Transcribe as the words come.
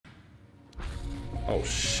Oh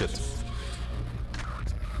shit.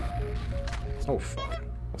 Oh fuck.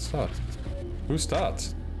 What's that? Who's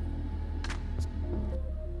that?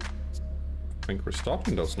 I think we're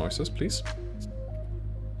stopping those noises, please.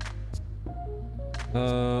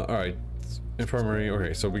 Alright. Infirmary.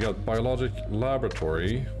 Okay, so we got biologic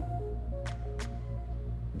laboratory.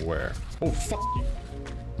 Where? Oh, fuck you.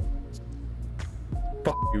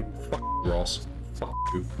 Fuck you. Fuck you, Ross. Fuck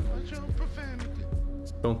you.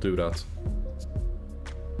 Don't do that.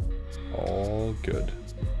 All good.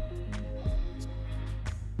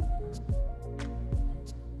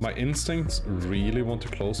 My instincts really want to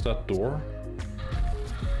close that door,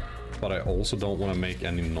 but I also don't want to make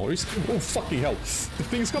any noise. Oh, fucking hell. The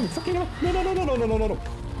thing's coming. Fucking hell. No, no, no, no, no, no, no, no.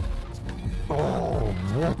 Oh,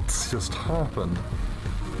 what just happened?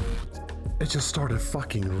 It just started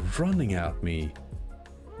fucking running at me.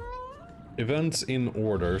 Events in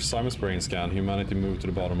order. Simon's brain scan. Humanity moved to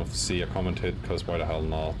the bottom of the sea. A comet hit because why the hell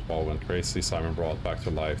not? Wow, went crazy. Simon brought back to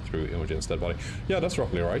life through Imogen's dead body. Yeah, that's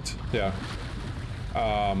roughly right. Yeah.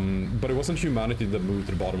 But it wasn't humanity that moved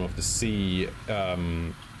to the bottom of the sea.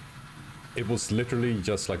 It was literally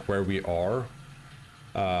just like where we are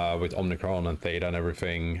with Omnicron and Theta and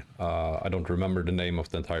everything. I don't remember the name of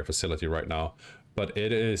the entire facility right now, but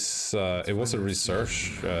it is. It was a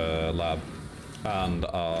research lab and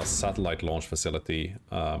a satellite launch facility.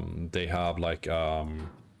 They have like they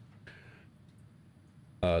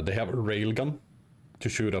have a railgun to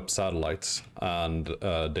shoot up satellites, and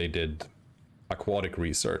they did aquatic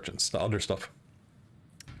research and other stuff.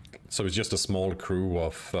 So it's just a small crew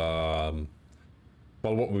of, well,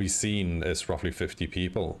 what we've seen is roughly 50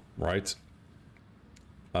 people, right?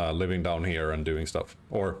 Living down here and doing stuff.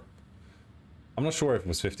 Or, I'm not sure if it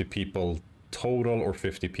was 50 people total or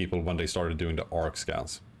 50 people when they started doing the ARC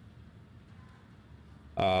scans.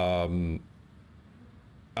 And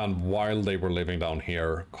while they were living down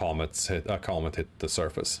here, a comet hit the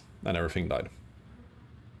surface and everything died.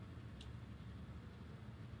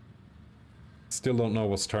 Still don't know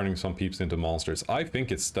what's turning some peeps into monsters. I think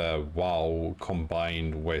it's the WoW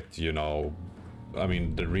combined with, you know, I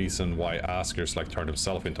mean, the reason why Asker's like turned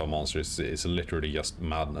himself into a monster is literally just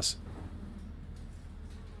madness.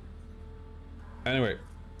 Anyway,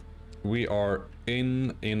 we are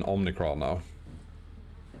in Omnicron now.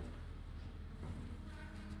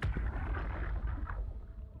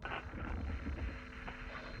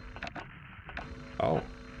 Oh.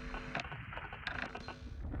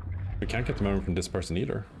 We can't get the memory from this person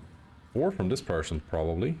either. Or from this person,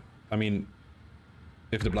 probably. I mean,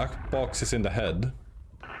 if the black box is in the head...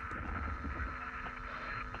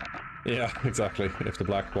 Yeah, exactly. If the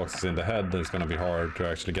black box is in the head, then it's gonna be hard to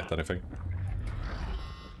actually get anything.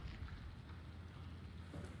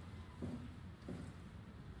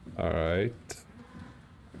 Alright.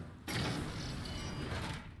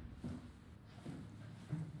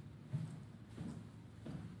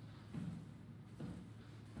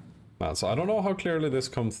 So I don't know how clearly this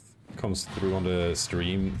comes through on the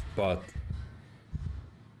stream, but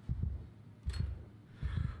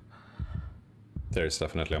there's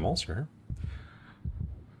definitely a monster here.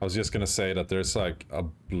 I was just gonna say that there's like a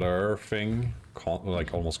blur thing,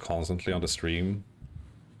 like almost constantly on the stream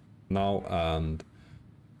now, and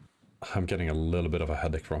I'm getting a little bit of a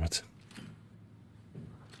headache from it.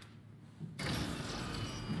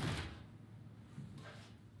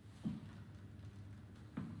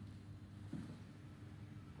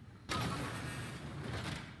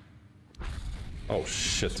 Oh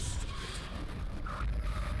shit.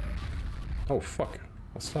 Oh fuck.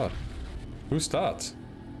 What's that? Who's that?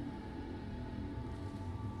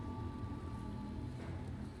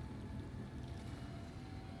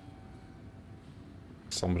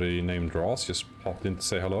 Somebody named Ross just popped in to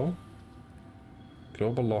say hello.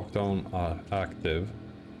 Global lockdown active.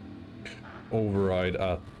 Override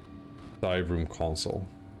at dive room console.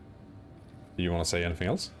 Do you want to say anything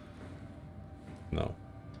else? No.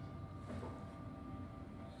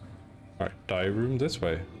 Alright, dive room this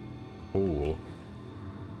way. Cool.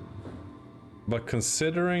 But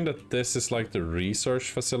considering that this is like the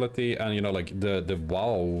research facility and, you know, like the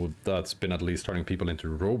WoW that's been at least turning people into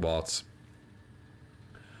robots.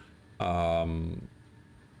 That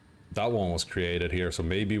one was created here, so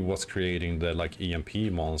maybe what's creating the like EMP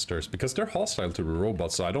monsters, because they're hostile to the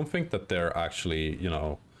robots, so I don't think that they're actually, you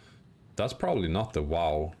know, that's probably not the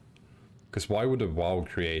WoW. Because why would the WoW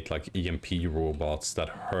create like EMP robots that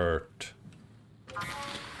hurts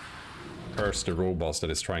the robots that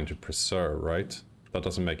it's trying to preserve, right? That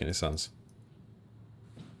doesn't make any sense.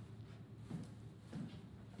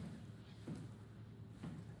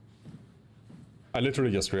 I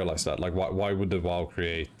literally just realized that, like, why would the WoW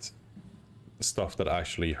create stuff that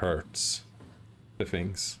actually hurts the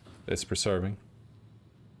things it's preserving.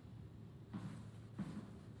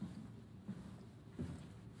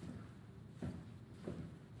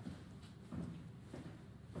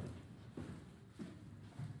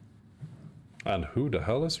 And who the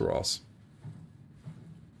hell is Ross?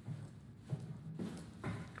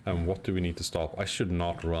 And what do we need to stop? I should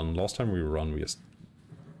not run. Last time we run, we just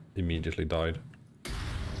immediately died.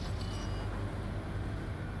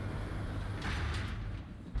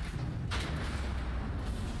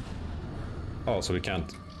 Oh, so we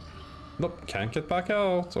can't... Nope, can't get back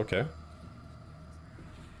out. Okay.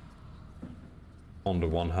 On the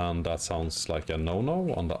one hand, that sounds like a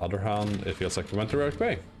no-no. On the other hand, it feels like we went the right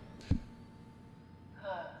way.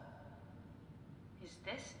 Is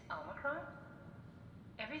this Omnicron?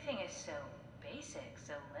 Everything is so basic,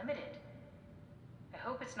 so limited. I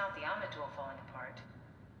hope it's not the Omnitool falling apart.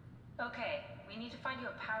 Okay, we need to find you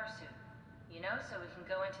a power suit. You know, so we can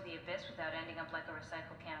go into the abyss without ending up like a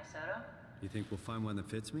recycled can of soda. You think we'll find one that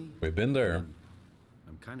fits me? We've been there.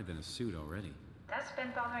 I'm kind of in a suit already. That's been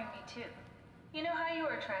bothering me too. You know how you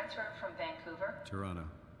were transferred from Vancouver? Toronto.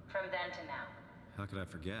 From then to now. How could I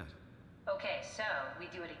forget? Okay, so we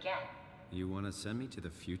do it again. You want to send me to the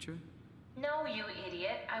future? No, you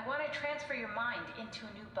idiot. I want to transfer your mind into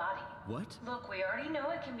a new body. What? Look, we already know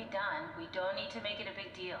it can be done. We don't need to make it a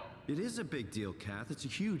big deal. It is a big deal, Kath. It's a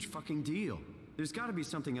huge fucking deal. There's got to be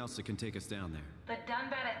something else that can take us down there. But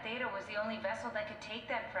Dunbat at Theta was the only vessel that could take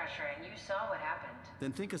that pressure, and you saw what happened.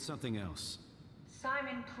 Then think of something else.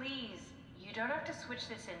 Simon, please. You don't have to switch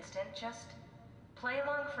this instant. Just play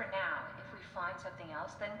along for now. If we find something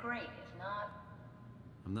else, then great. If not...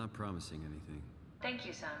 I'm not promising anything. Thank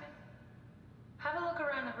you, Simon. Have a look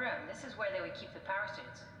around the room. This is where they would keep the power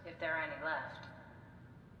suits, if there are any left.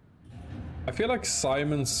 I feel like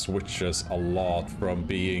Simon switches a lot from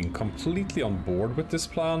being completely on board with this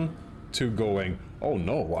plan to going, oh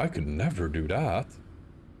no, I could never do that.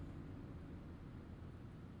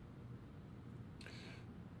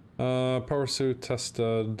 Power suit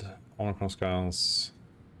tested, Omnicron scans.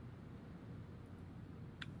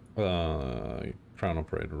 Crown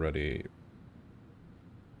operator ready.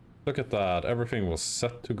 Look at that, everything was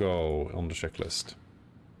set to go on the checklist.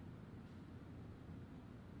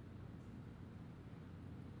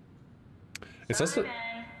 It says that...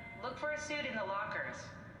 Look for a suit in the lockers.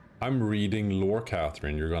 I'm reading lore,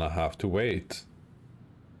 Catherine. You're gonna have to wait.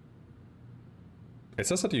 It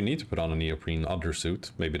says that you need to put on a neoprene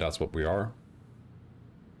undersuit. Maybe that's what we are.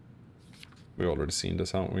 We've already seen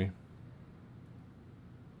this, haven't we?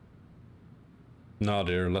 No,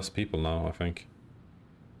 there are less people now, I think.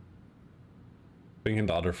 I think in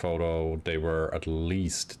the other photo, they were at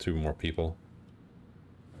least 2 more people.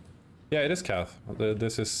 Yeah, it is Kath.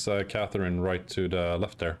 This is Catherine right to the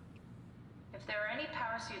left there. If there are any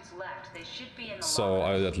power suits left, they should be in the So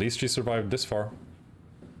lockers. at least she survived this far.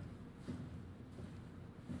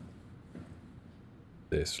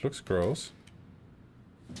 This looks gross.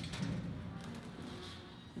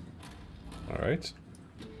 Alright.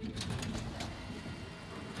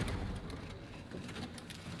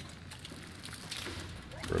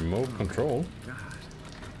 Remote control. God.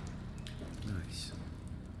 Nice.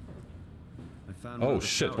 I found Oh, one of the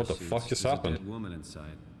shit, power what the suits. fuck just There's happened? A dead woman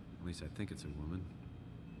inside. At least I think it's a woman.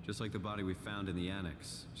 Just like the body we found in the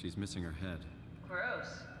annex. She's missing her head.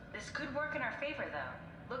 Gross. This could work in our favor,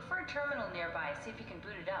 though. Look for a terminal nearby, see if you can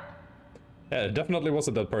boot it up. Yeah, it definitely was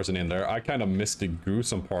a dead person in there. I kind of missed the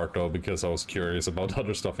gruesome part, though, because I was curious about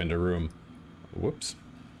other stuff in the room. Whoops.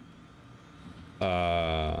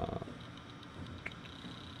 Alright.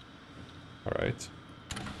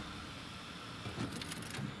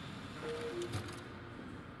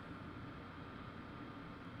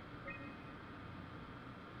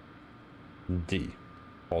 D.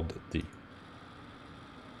 Pod D.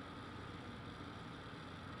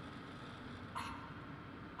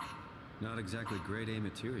 Not exactly grade A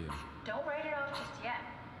material. Don't write it off just yet.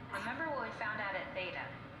 Remember what we found out at Theta?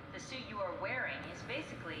 The suit you are wearing is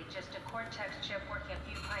basically just a Cortex chip working a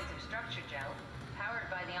few pints of structure gel, powered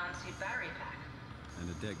by the on-suit battery pack.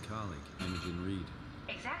 And a dead colleague, Imogen Reed.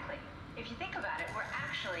 Exactly. If you think about it, we're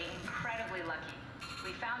actually incredibly lucky.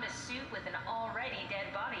 We found a suit with an already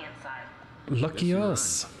dead body inside. Lucky Guess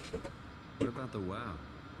us. you're right. What about the WoW?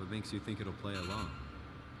 What makes you think it'll play along?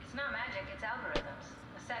 It's not magic, it's algorithms.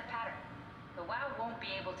 A set pattern. The WoW won't be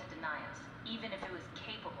able to deny us, even if it was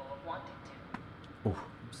capable of wanting to. Ooh.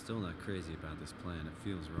 I'm still not crazy about this plan. It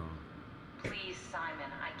feels wrong. Please,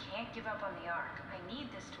 Simon, I can't give up on the Ark. I need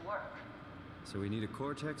this to work. So we need a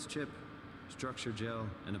Cortex chip, structure gel,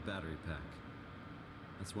 and a battery pack.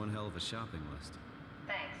 That's one hell of a shopping list.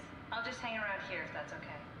 Thanks. I'll just hang around here if that's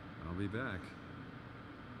okay. I'll be back.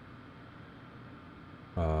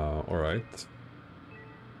 Alright.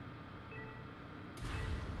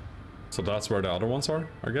 So that's where the other ones are,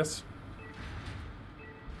 I guess?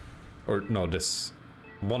 Or no, this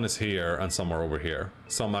one is here and some are over here.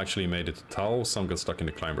 Some actually made it to Tau, some got stuck in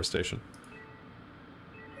the climber station.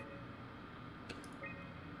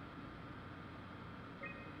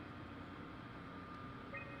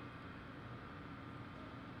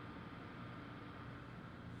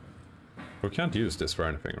 We can't use this for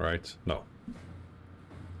anything, right? No.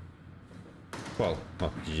 Well,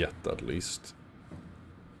 not yet at least.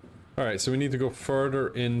 Alright, so we need to go further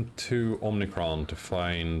into Omnicron to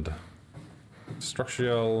find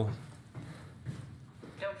structural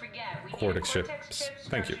Don't forget, we cortex need a cortex chips. chip,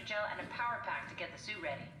 Thank you. structure gel, and a power pack to get the suit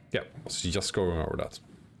ready. Yeah, so just going over that.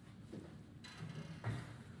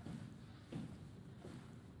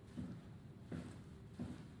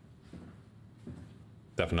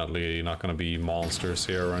 Definitely not gonna be monsters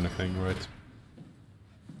here or anything, right?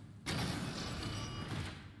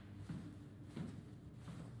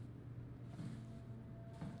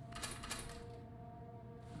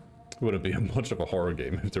 Wouldn't be much of a horror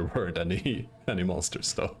game if there weren't any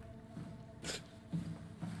monsters though.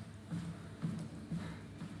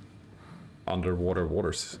 Underwater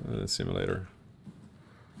waters simulator.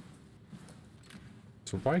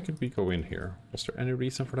 So why could we go in here? Was there any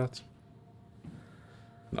reason for that?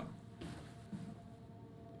 No.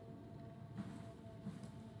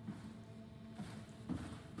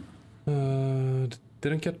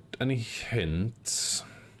 Didn't get any hints.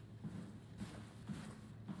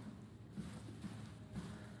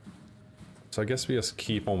 So I guess we just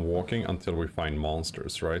keep on walking until we find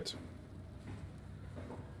monsters, right?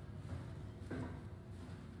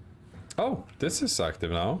 Oh, this is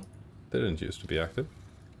active now. Didn't used to be active.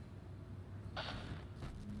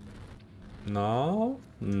 No,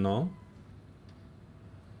 no.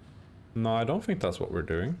 No, I don't think that's what we're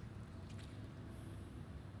doing.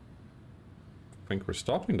 I think we're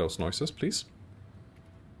stopping those noises, please.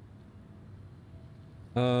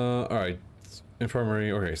 Alright.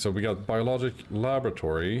 Infirmary, okay, so we got biologic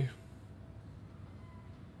laboratory.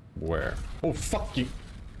 Where? Oh, fuck you!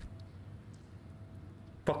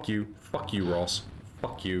 Fuck you. Fuck you, Ross.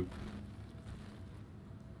 Fuck you.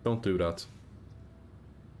 Don't do that.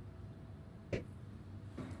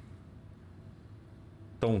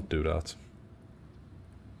 Don't do that.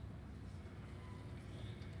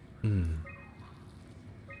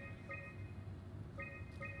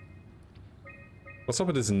 What's up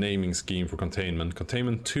with this naming scheme for containment?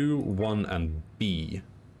 Containment 2, 1, and B.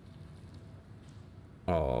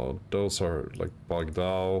 Oh, those are like bugged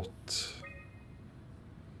out.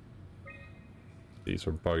 These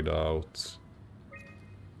are bugged out.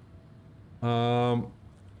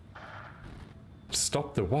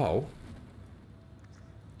 Stop the WoW.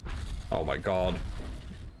 Oh my god.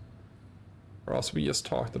 Ross, we just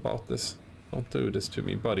talked about this. Don't do this to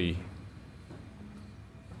me, buddy.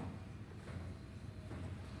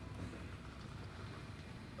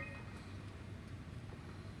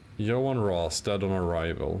 Johan Ross, dead on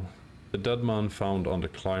arrival. The dead man found on the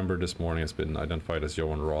climber this morning has been identified as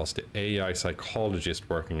Johan Ross, the AI psychologist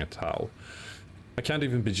working at Tau. I can't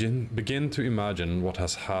even begin to imagine what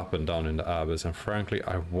has happened down in the abyss, and frankly,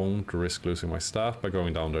 I won't risk losing my staff by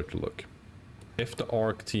going down there to look. If the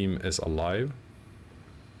ARC team is alive,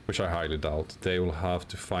 which I highly doubt, they will have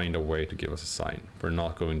to find a way to give us a sign. We're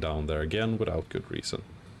not going down there again without good reason.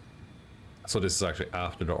 So this is actually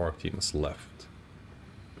after the ARC team has left.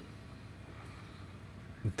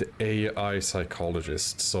 The AI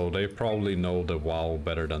psychologists, so they probably know the WoW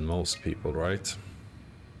better than most people, right?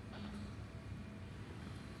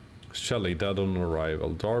 Shelley, dead on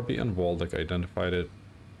arrival. Darby and Waldeck identified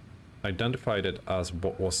it as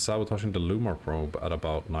what was sabotaging the Lumar probe at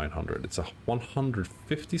about 900. It's a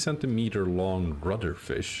 150 centimeter long rudder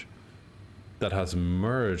fish that has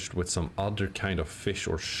merged with some other kind of fish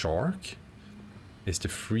or shark. It's the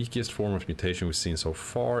freakiest form of mutation we've seen so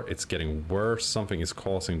far. It's getting worse. Something is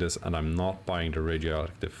causing this, and I'm not buying the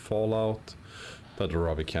radioactive fallout that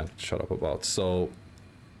Robbie can't shut up about. So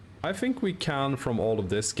I think we can, from all of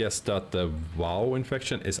this, guess that the WoW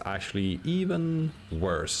infection is actually even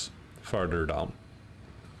worse further down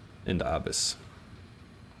in the abyss.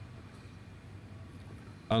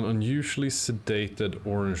 An unusually sedated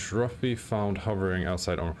orange Ruffy found hovering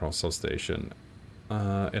outside Omnicron substation.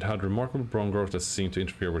 It had remarkable bone growth that seemed to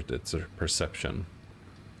interfere with its perception.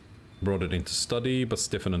 Brought it into study, but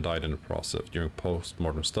stiffened and died in the process. During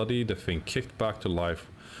post-mortem study, the thing kicked back to life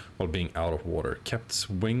while being out of water. Kept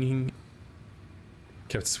swinging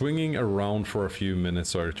Kept swinging around for a few minutes,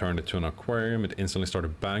 so I returned it to an aquarium. It instantly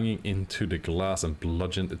started banging into the glass and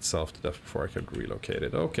bludgeoned itself to death before I could relocate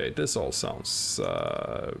it. Okay, this all sounds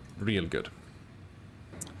real good.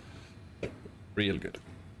 Real good.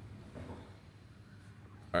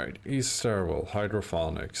 Alright, East Stairwell,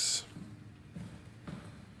 hydroponics.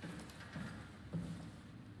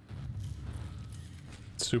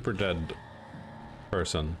 Super dead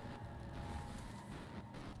person.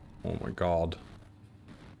 Oh my god.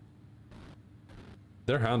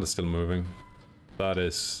 Their hand is still moving. That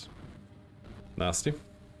is nasty.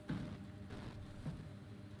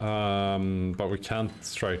 But we can't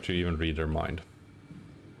try to even read their mind.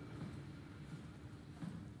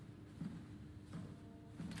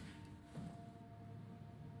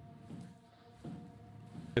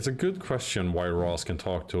 It's a good question why Ross can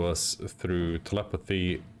talk to us through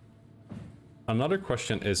telepathy. Another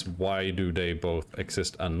question is, why do they both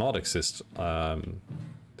exist and not exist,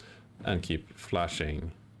 and keep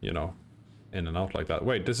flashing, you know, in and out like that?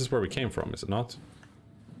 Wait, this is where we came from, is it not?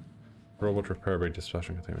 Robot repair bay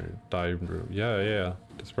dispatching container. Dive room. Yeah,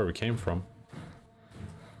 that's where we came from.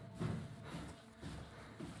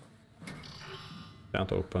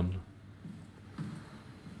 Can't open.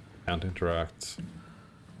 Can't interact.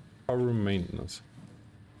 Power room maintenance.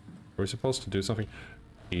 Are we supposed to do something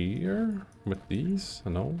here with these?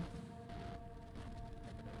 No.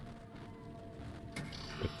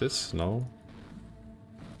 With this? No.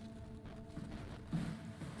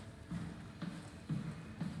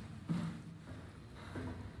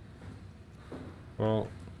 Well.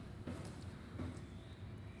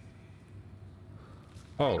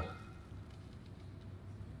 Oh.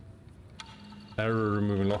 Error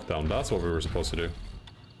removing lockdown. That's what we were supposed to do.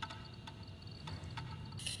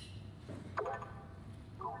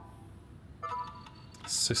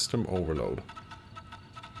 System overload.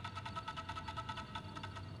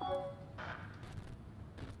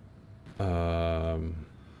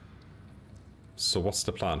 So what's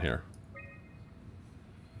the plan here?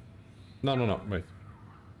 No, wait.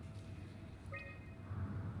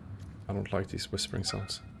 I don't like these whispering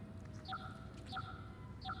sounds.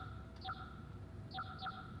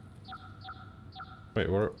 Wait,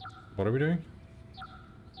 what are we doing?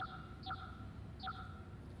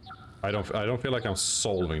 I don't feel like I'm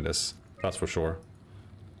solving this, that's for sure.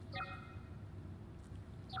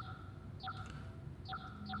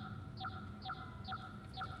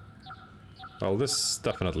 Well, this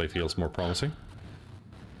definitely feels more promising.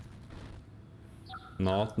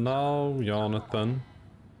 Not now, Jonathan.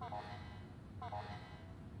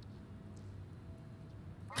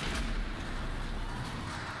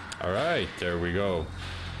 Alright, there we go.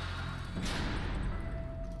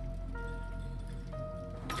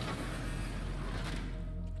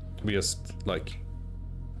 We just, like,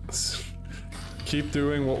 keep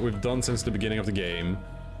doing what we've done since the beginning of the game.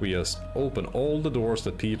 We just open all the doors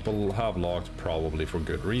that people have locked, probably for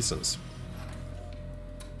good reasons.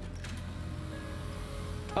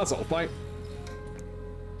 That's all fine.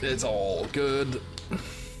 It's all good.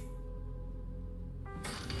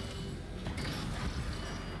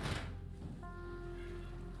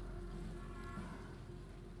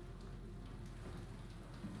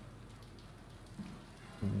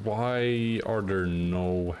 Why are there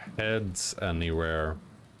no heads anywhere?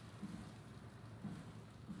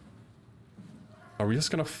 Are we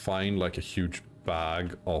just gonna find like a huge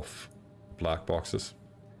bag of black boxes?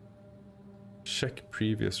 Check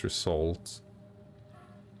previous results.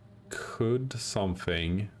 Could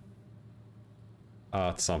something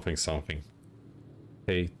at something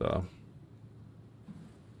Theta.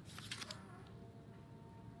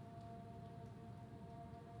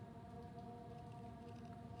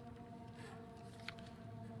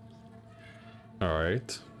 All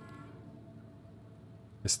right.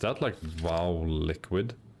 Is that like WoW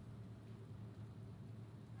liquid?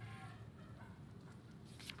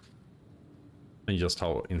 And just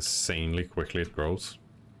how insanely quickly it grows.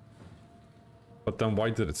 But then why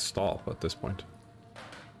did it stop at this point?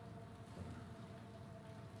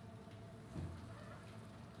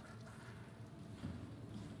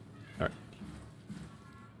 Alright.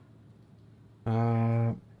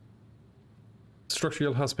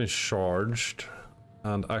 Structural has been charged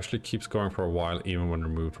and actually keeps going for a while even when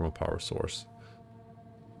removed from a power source.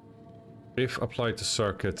 If applied to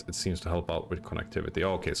circuit, it seems to help out with connectivity.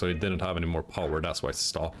 Okay, so it didn't have any more power, that's why it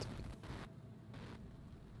stopped.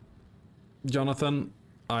 Jonathan,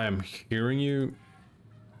 I am hearing you,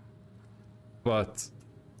 but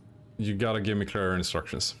you gotta give me clearer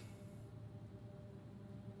instructions.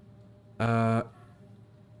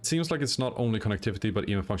 seems like it's not only connectivity but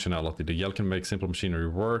even functionality. The Yell can make simple machinery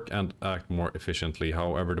work and act more efficiently.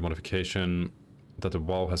 However, the modification that the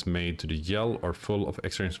WoW has made to the Yell are full of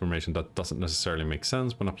extra information that doesn't necessarily make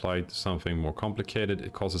sense. When applied to something more complicated,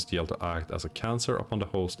 it causes the Yell to act as a cancer upon the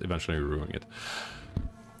host, eventually ruining it.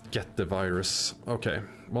 Get the virus. Okay,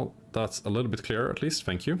 well, that's a little bit clearer at least,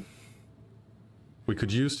 thank you. We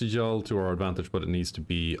could use the Yell to our advantage, but it needs to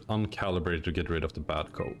be uncalibrated to get rid of the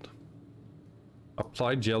bad code.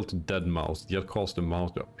 Applied Yell to dead mouse. The Yell caused the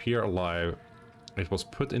mouse to appear alive. It was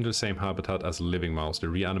put into the same habitat as a living mouse. The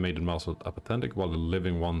reanimated mouse was apathetic, while the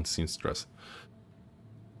living one seemed stressed.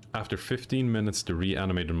 After 15 minutes, the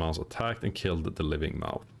reanimated mouse attacked and killed the living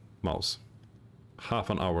mouse.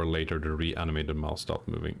 Half an hour later, the reanimated mouse stopped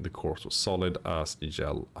moving. The corpse was solid as the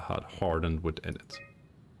Yell had hardened within it.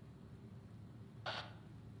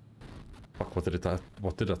 Fuck, what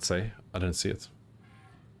did that say? I didn't see it.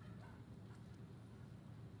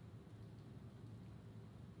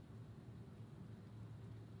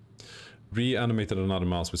 Reanimated another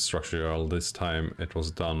mouse with structure Yell. This time it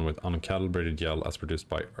was done with uncalibrated Yell as produced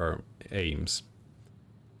by Ames.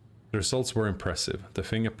 The results were impressive. The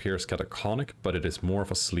thing appears catatonic, but it is more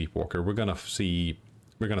of a sleepwalker. We're gonna see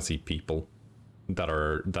people that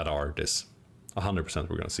are this. 100%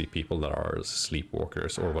 we're gonna see people that are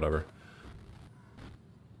sleepwalkers or whatever.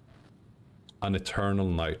 An eternal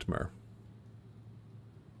nightmare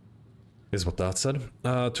is what that said.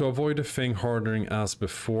 To avoid the thing hardening as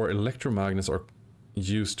before, electromagnets are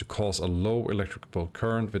used to cause a low electrical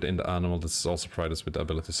current within the animal. This also provides us with the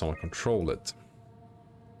ability to somewhat control it.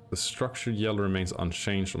 The structured Yell remains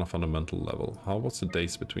unchanged on a fundamental level. What's the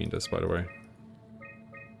dates between this, by the way?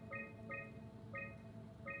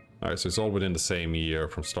 Alright, so it's all within the same year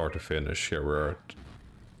from start to finish. Here we're at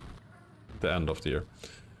the end of the year.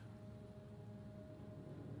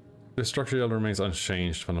 The structure Yell remains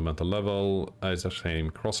unchanged, fundamental level. It's the same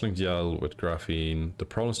cross-linked Yell with graphene. The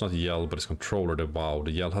problem is not the Yell, but its controller, the WoW.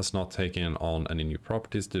 The Yell has not taken on any new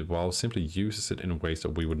properties. The WoW simply uses it in ways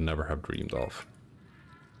that we would never have dreamed of.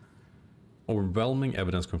 Overwhelming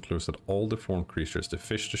evidence concludes that all deformed creatures, the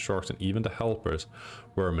fish, the sharks, and even the helpers,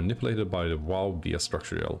 were manipulated by the WoW via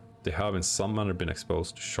structure Yell. They have in some manner been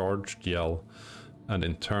exposed to charged Yell, and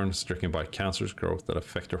in turn stricken by cancerous growth that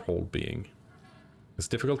affect their whole being. It's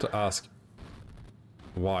difficult to ask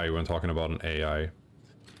why when talking about an AI,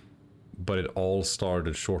 but it all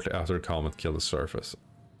started shortly after the comet killed the surface.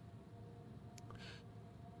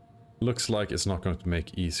 Looks like it's not going to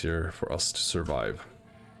make it easier for us to survive.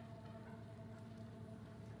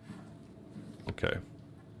 Okay.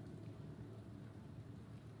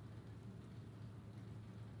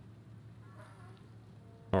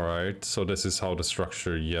 Alright, so this is how the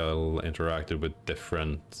structure Yell interacted with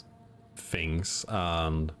different things,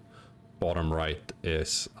 and bottom right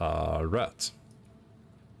is a rat.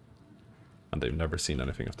 And they've never seen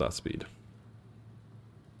anything of that speed.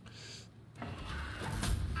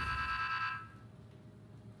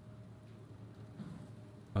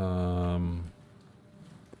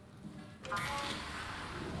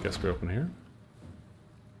 Guess we open here.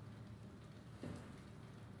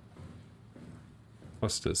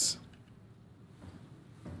 What's this?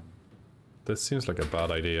 This seems like a bad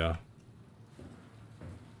idea.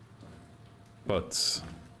 But,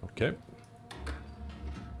 okay.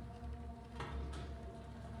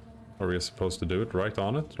 Are we supposed to do it right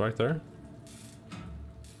on it? Right there?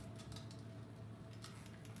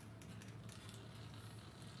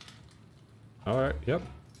 Alright, yep.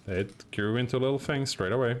 It grew into a little thing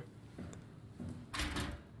straight away.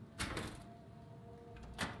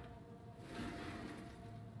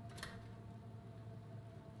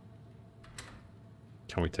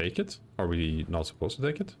 Can we take it? Are we not supposed to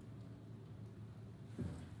take it?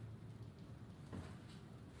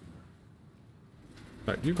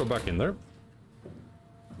 Right, you go back in there.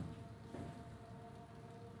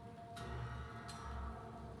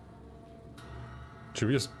 Should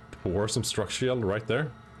we just pour some structure Yell right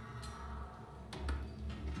there?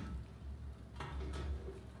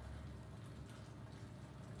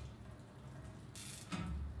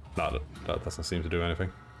 Nah, that doesn't seem to do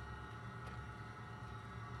anything.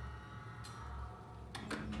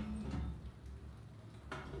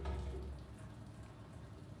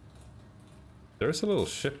 There's a little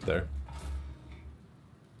ship there.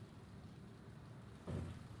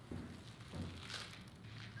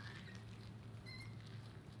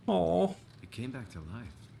 Oh. It came back to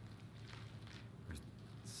life. Or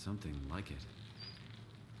something like it.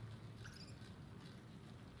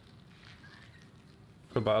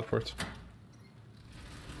 Feel bad for it.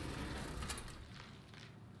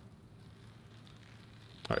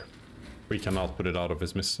 Alright. We cannot put it out of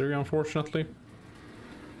his mystery, unfortunately.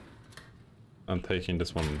 And taking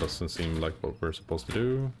this one doesn't seem like what we're supposed to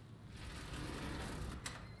do.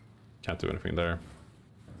 Can't do anything there.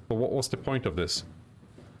 But what was the point of this?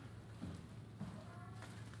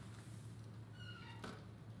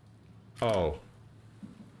 Oh.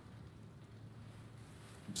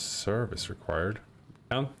 Service required.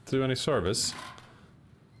 Can't do any service.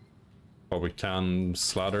 But we can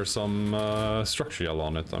slather some structure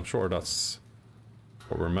on it. I'm sure that's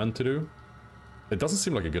what we're meant to do. It doesn't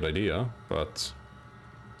seem like a good idea, but...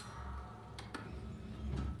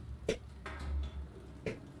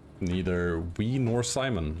 neither we nor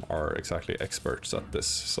Simon are exactly experts at this,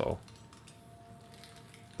 so...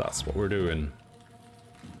 that's what we're doing.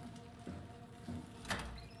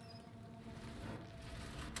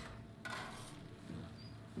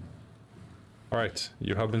 Alright,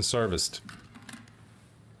 you have been serviced.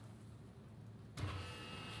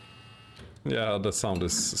 Yeah, that sound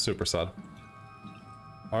is super sad.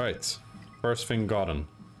 Alright, first thing gotten.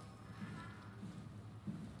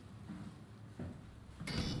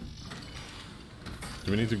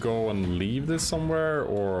 Do we need to go and leave this somewhere,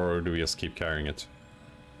 or do we just keep carrying it?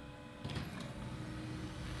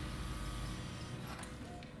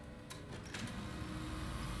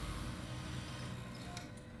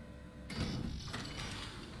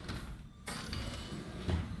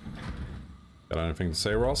 Got anything to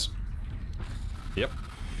say, Ross? Yep.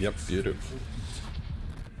 Yep, you do.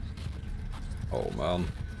 Oh, man.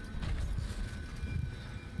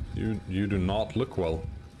 You do not look well.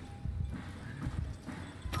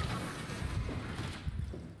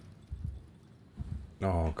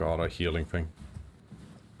 Oh god, a healing thing.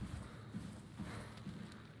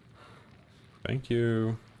 Thank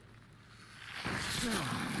you.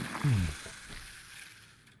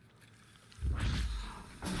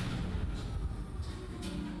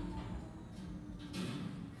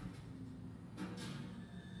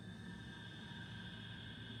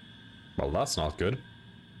 Well, that's not good.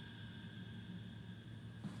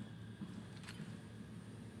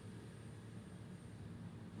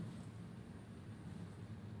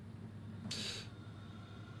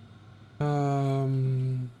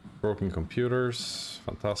 Broken computers,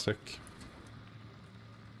 fantastic.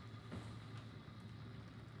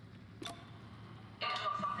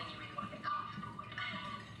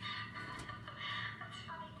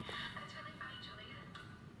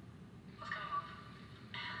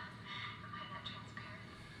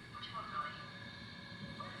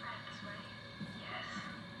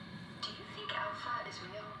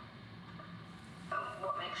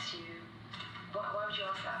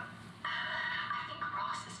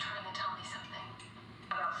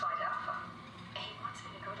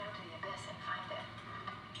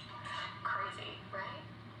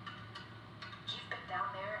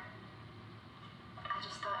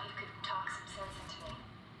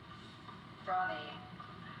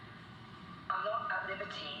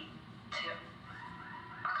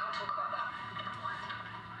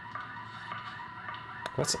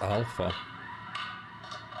 What's alpha?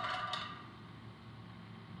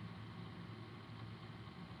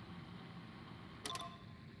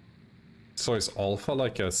 So is alpha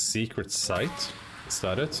like a secret site? Is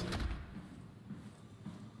that it?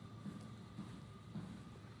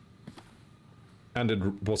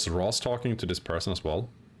 And was Ross talking to this person as well?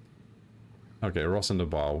 Okay, Ross in the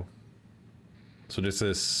bow. So this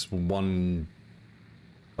is one...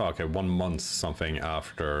 oh, okay, 1 month something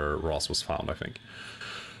after Ross was found, I think.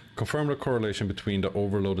 Confirm the correlation between the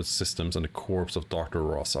overloaded systems and the corpse of Dr.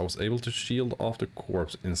 Ross. I was able to shield off the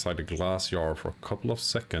corpse inside the glass jar for a couple of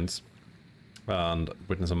seconds and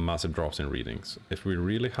witness a massive drops in readings. If we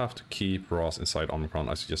really have to keep Ross inside Omnicron,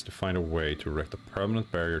 I suggest to find a way to erect a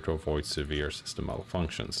permanent barrier to avoid severe system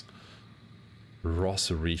malfunctions.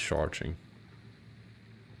 Ross recharging.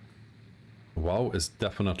 WoW is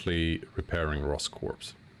definitely repairing Ross'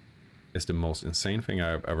 corpse. It's the most insane thing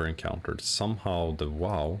I have ever encountered. Somehow the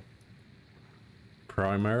WoW,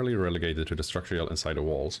 primarily relegated to the structure inside the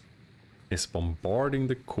walls, is bombarding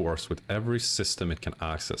the corpse with every system it can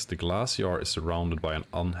access. The glass jar is surrounded by an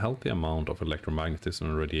unhealthy amount of electromagnetism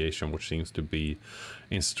and radiation, which seems to be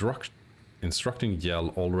instructing Yell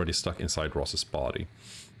already stuck inside Ross's body.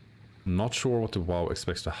 Not sure what the WoW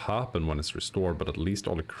expects to happen when it's restored, but at least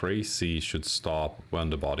all the crazy should stop when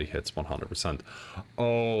the body hits 100%.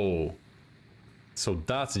 Oh, so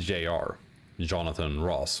that's JR, Jonathan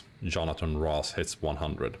Ross. Jonathan Ross hits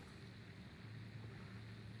 100.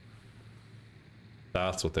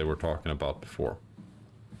 That's what they were talking about before.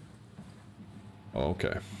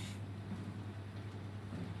 Okay.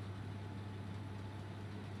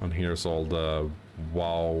 And here's all the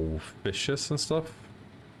wow fishes and stuff.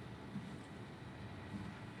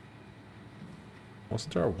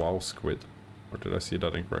 Wasn't there a wow squid? Or did I see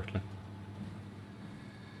that incorrectly?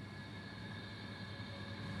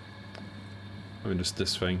 I mean, just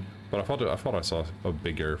this thing. But I thought I saw a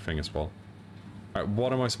bigger thing as well. Alright,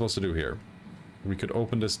 what am I supposed to do here? We could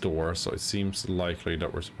open this door, so it seems likely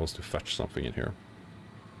that we're supposed to fetch something in here.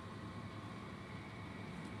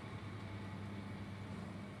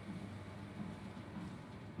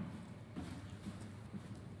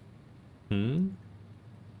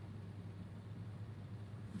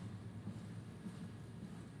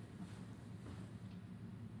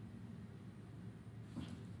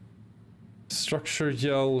 Structure,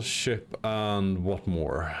 yell, ship, and what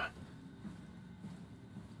more?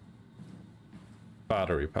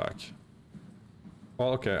 Battery pack.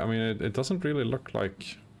 Well, okay, I mean, it doesn't really look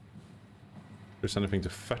like there's anything to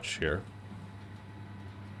fetch here.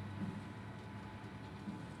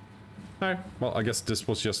 Alright, well, I guess this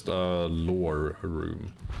was just a lore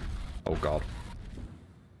room. Oh god.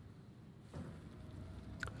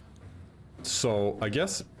 So, I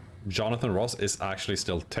guess Jonathan Ross is actually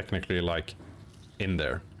still technically, like, in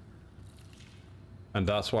there. And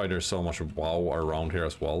that's why there's so much wow around here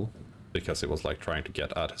as well. Because it was, like, trying to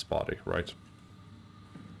get at his body, right?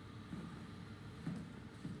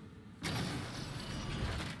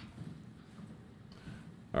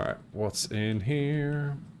 Alright, what's in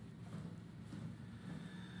here?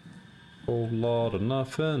 Whole lot of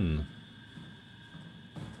nothing.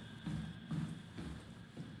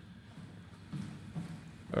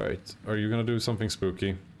 Alright, are you gonna do something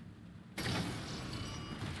spooky?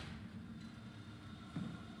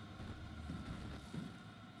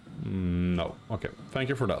 No. Okay, thank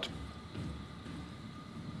you for that.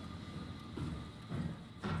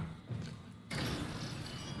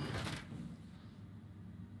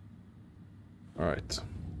 Alright.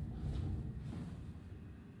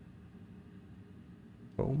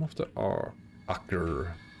 Home of the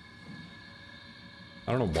Acker.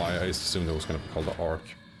 I don't know why I assumed it was going to be called the Ark.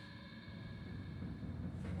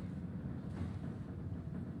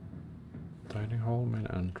 Dining hall, main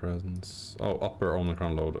entrance. Oh, upper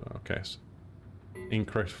Omnicron load. Okay. So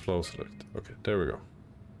incorrect flow select. Okay, there we go.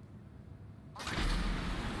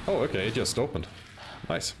 Oh, okay, it just opened.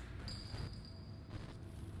 Nice.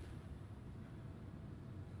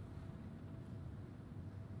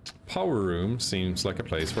 Power room seems like a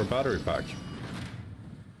place for a battery pack.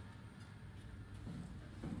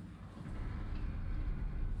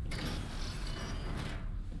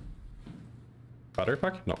 Battery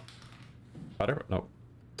pack? No. Battery? No.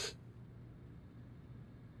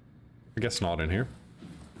 I guess not in here.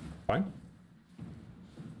 Fine.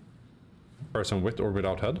 Person with or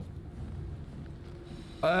without head?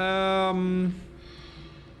 Kind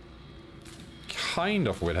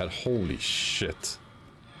of with head. Holy shit.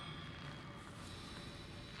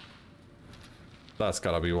 That's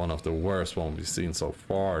gotta be one of the worst ones we've seen so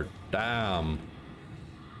far. Damn.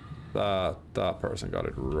 That person got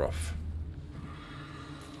it rough.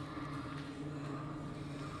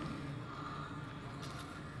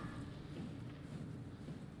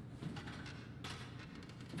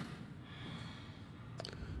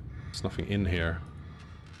 There's nothing in here.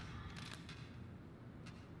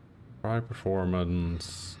 High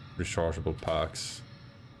performance, rechargeable packs.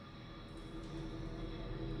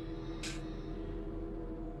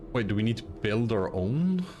 Wait, do we need to build our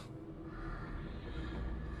own?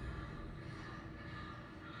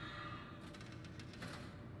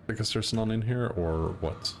 Because there's none in here, or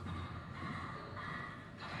what?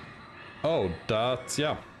 Oh, that's,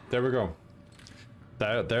 yeah, there we go.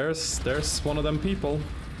 There's one of them people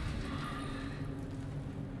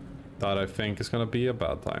that I think is gonna be a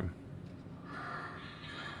bad time.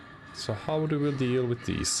 So how do we deal with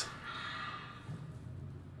these?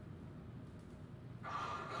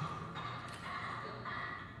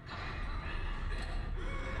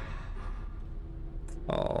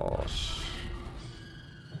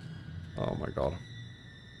 Oh my god.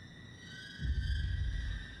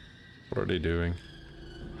 What are they doing?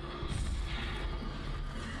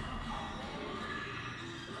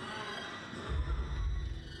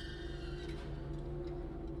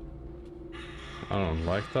 I don't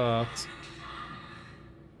like that.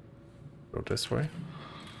 Go this way.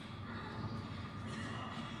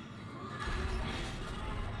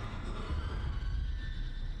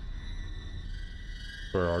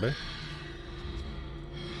 Where are they?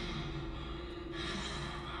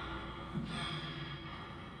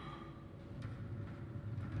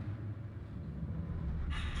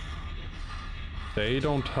 They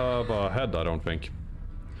don't have a head, I don't think.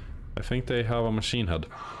 I think they have a machine head.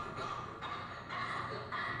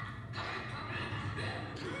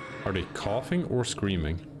 Are they coughing or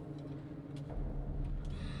screaming?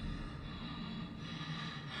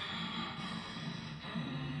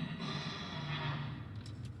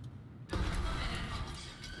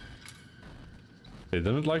 They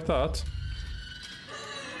didn't like that.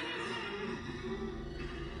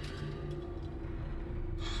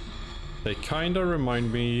 They kinda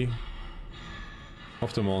remind me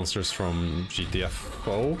of the monsters from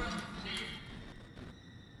GTFO.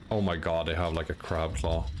 Oh my god, they have like a crab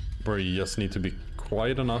claw, where you just need to be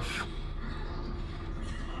quiet enough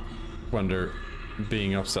when they're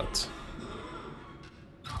being upset.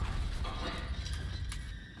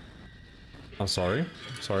 I'm sorry.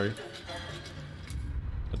 Sorry.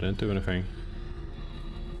 I didn't do anything.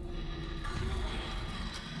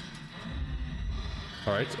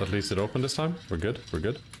 Alright, at least it opened this time. We're good, we're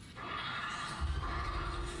good.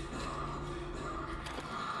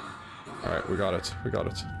 Alright, we got it, we got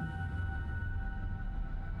it.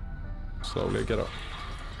 Slowly get up.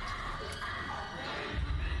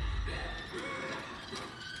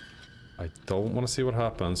 I don't want to see what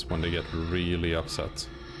happens when they get really upset.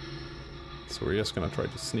 So we're just gonna try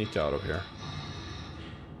to sneak out of here.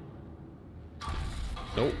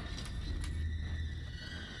 Nope.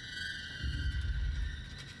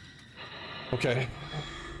 Okay.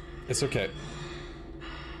 It's okay.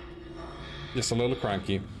 Just a little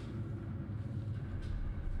cranky.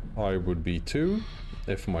 I would be too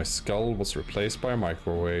if my skull was replaced by a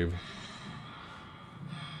microwave.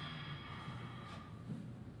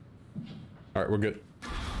 Alright, we're good.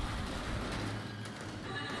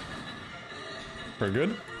 We're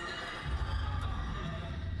good?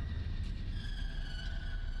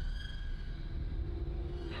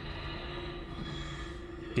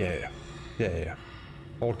 Yeah. Yeah.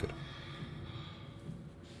 All good.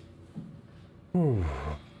 Ooh.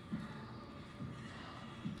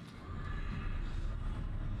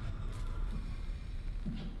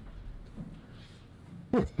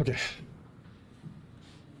 Okay.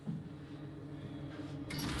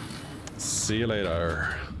 See you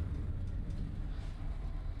later.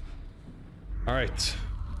 All right.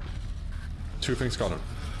 2 things got it.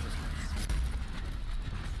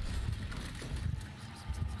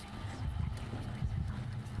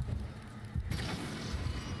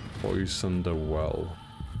 Poison the well.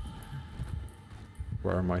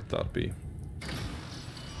 Where might that be?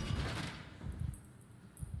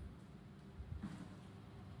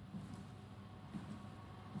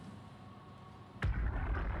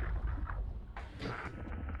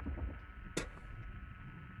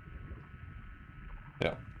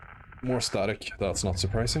 Yeah. More static. That's not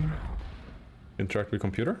surprising. Interact with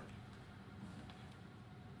computer?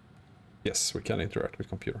 Yes, we can interact with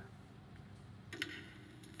computer.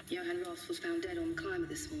 Johan Ross was found dead on the climber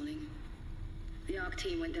this morning. The ARC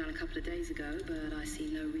team went down a couple of days ago, but I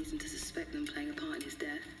see no reason to suspect them playing a part in his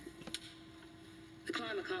death. The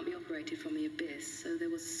climber can't be operated from the abyss, so there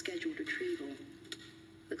was a scheduled retrieval.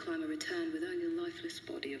 The climber returned with only the lifeless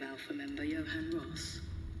body of Alpha member Johan Ross.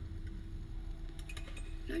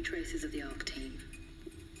 No traces of the ARC team.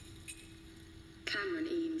 Cameron,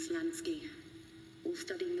 Eames, Lansky, all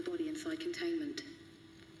studying the body inside containment.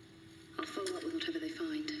 I'll follow up with whatever they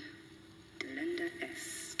find. Delenda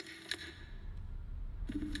Est.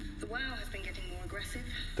 The WoW has been getting more aggressive.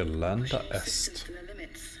 Delenda pushing systems Est. to their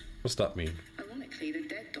limits. What's that mean? Ironically, the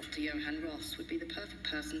dead Dr. Johan Ross would be the perfect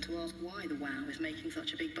person to ask why the WoW is making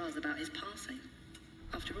such a big buzz about his passing.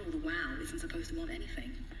 After all, the WoW isn't supposed to want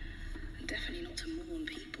anything. And definitely not to mourn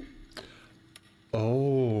people.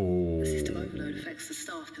 Oh. The system overload affects the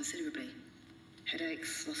staff considerably.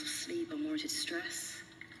 Headaches, loss of sleep, unwarranted stress.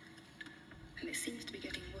 And it seems to be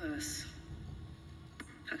getting worse.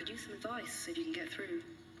 I could use some advice if you can get through.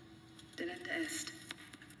 Delenda Est.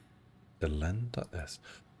 Delenda Est.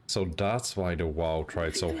 So that's why the WoW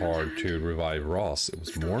tried so hard to revive Ross. It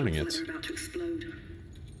was mourning it. They're about to explode.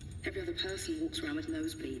 Every other person walks around with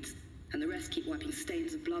nosebleeds, and the rest keep wiping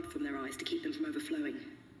stains of blood from their eyes to keep them from overflowing.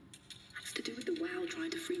 That's to do with the WoW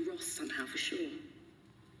trying to free Ross somehow, for sure.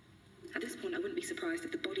 At this point, I wouldn't be surprised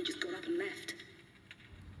if the body just got up and left.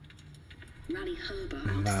 Rally Herber,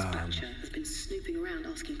 our dispatcher, has been snooping around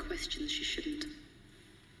asking questions she shouldn't.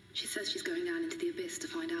 She says she's going down into the abyss to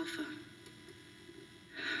find Alpha.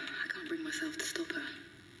 I can't bring myself to stop her.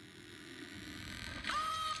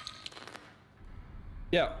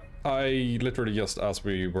 Yeah, I literally just, as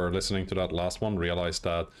we were listening to that last one, realized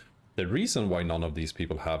that the reason why none of these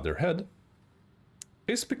people have their head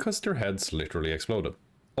is because their heads literally exploded.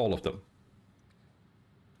 All of them.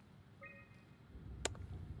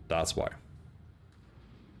 That's why.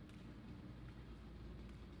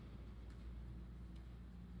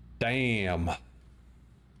 Damn.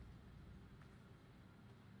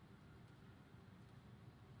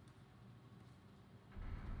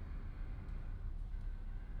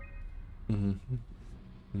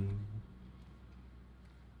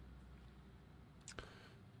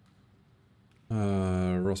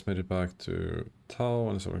 Ross made it back to Tau,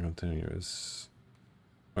 and so we continues.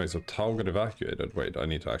 Wait, so Tau got evacuated. Wait, I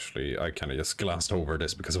need to actually... I kind of just glanced over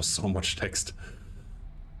this because there was so much text.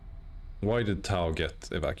 Why did Tau get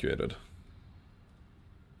evacuated?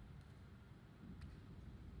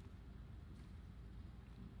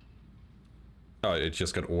 Oh, it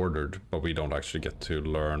just got ordered, but we don't actually get to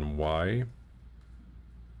learn why.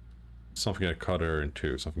 Something had cut her in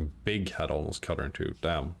two. Something big had almost cut her in two.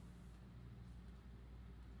 Damn.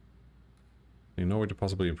 You know, we could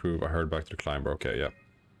possibly improve. I heard back to the climber. Okay, yeah.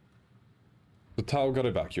 The Tau got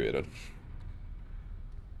evacuated.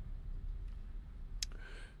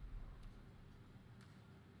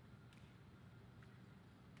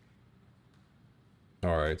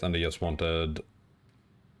 Alright, and they just wanted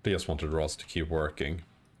Ross to keep working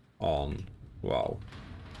on... Wow.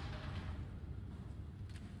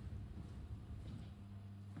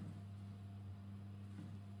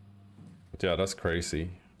 But yeah, that's crazy.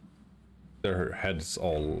 Their heads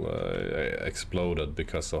all exploded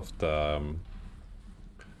because of the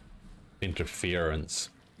interference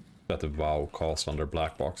that the WoW caused on their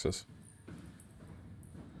black boxes.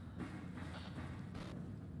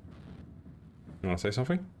 You wanna say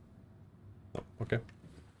something? No, okay.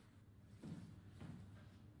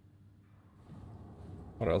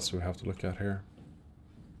 What else do we have to look at here?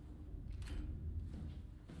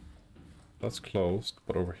 That's closed,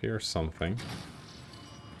 but over here is something.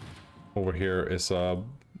 Over here is a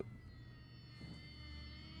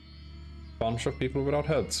bunch of people without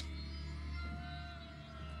heads.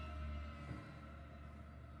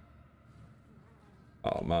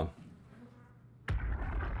 Oh man.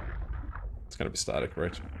 It's gonna be static,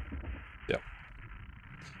 right? Yeah.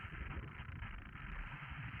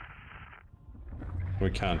 We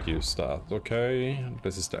can't use that. Okay,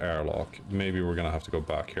 this is the airlock. Maybe we're gonna have to go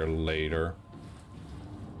back here later.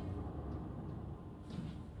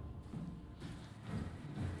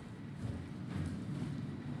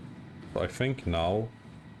 I think now.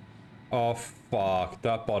 Oh fuck,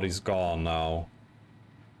 that body's gone now.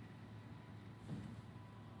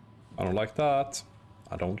 I don't like that.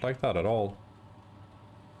 I don't like that at all.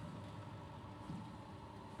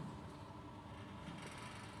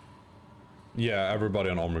 Yeah,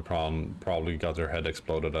 everybody on Omnicron probably got their head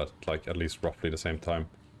exploded at like at least roughly the same time.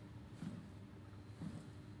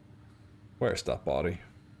 Where's that body?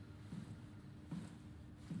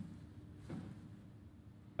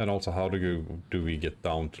 And also, how do we get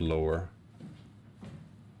down to lower?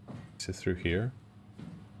 Is it through here?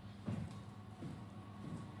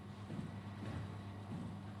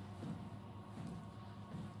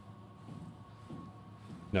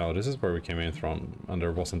 No, this is where we came in from, and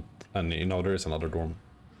there wasn't any. No, there is another dorm.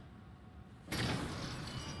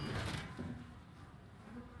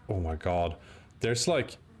 Oh my god. There's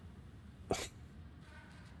like...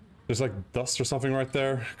 There's like dust or something right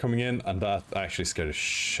there coming in, and that actually scared the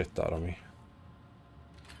shit out of me.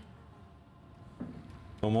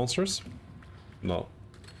 No monsters? No.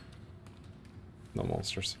 No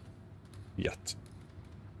monsters. Yet.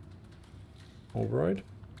 Alright.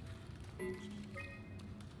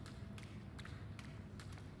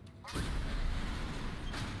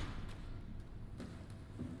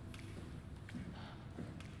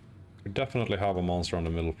 We definitely have a monster on the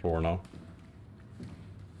middle floor now.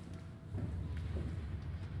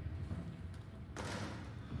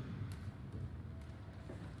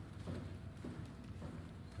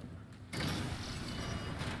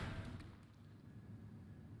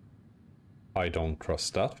 I don't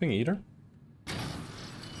trust that thing either.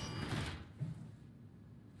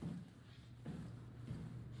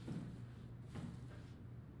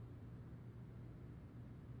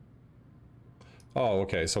 Oh,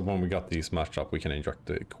 okay, so when we got these matched up, we can inject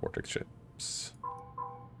the cortex chips.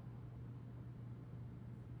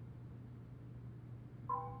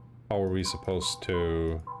 How are we supposed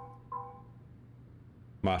to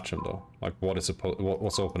match them though? Like, what's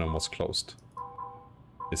open and what's closed?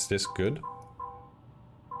 Is this good?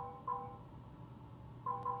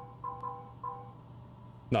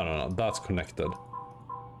 No, that's connected.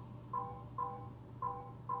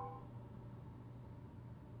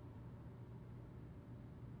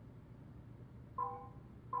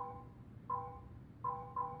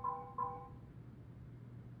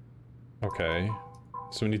 Okay,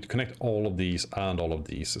 so we need to connect all of these and all of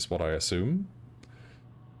these, is what I assume.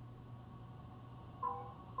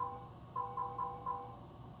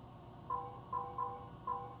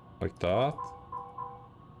 Like that.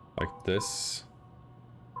 Like this.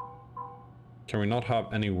 Can we not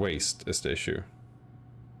have any waste is the issue.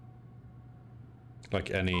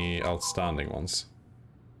 like any outstanding ones.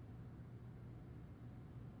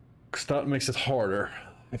 Because that makes it harder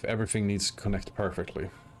if everything needs to connect perfectly.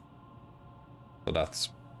 So that's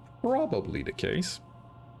probably the case.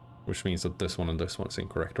 Which means that this one and this one is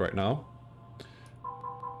incorrect right now.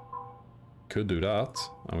 Could do that,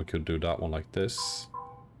 and we could do that one like this.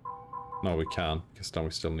 No, we can't, because then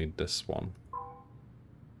we still need this one.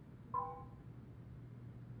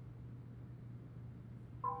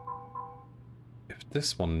 If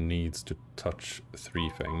this one needs to touch 3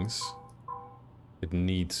 things, it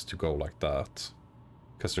needs to go like that.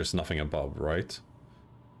 Because there's nothing above, right?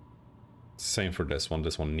 Same for this one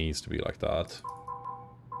needs to be like that.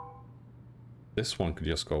 This one could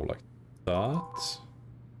just go like that.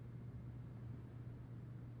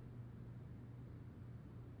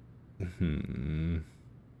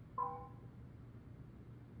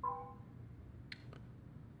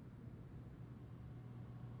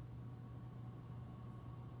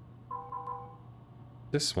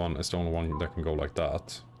 This one is the only one that can go like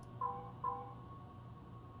that.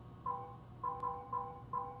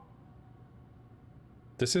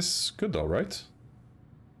 This is good though, right?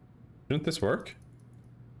 Shouldn't this work?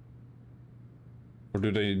 Or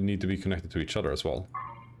do they need to be connected to each other as well?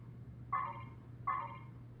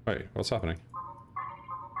 Wait, what's happening?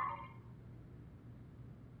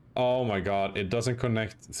 Oh my god, it doesn't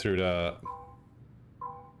connect through the...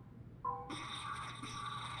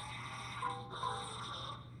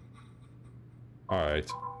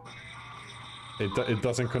 Alright. It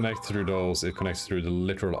doesn't connect through those, it connects through the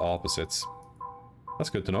literal opposites. That's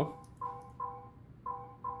good to know.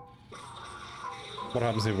 What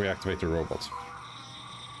happens if we activate the robot?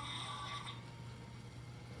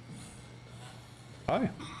 Hi.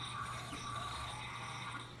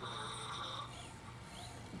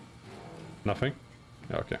 Nothing?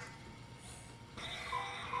 Yeah, okay.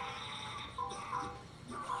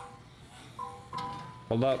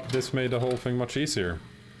 Well, this made the whole thing much easier.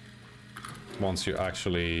 Once you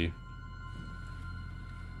actually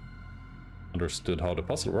understood how the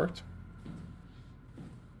puzzle worked.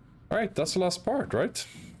 Alright, that's the last part, right?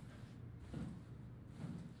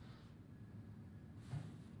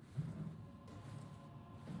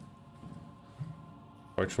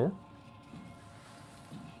 Quite sure.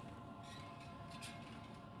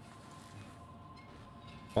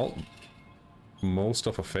 Well, most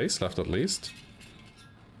of a face left at least.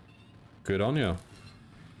 Good on you.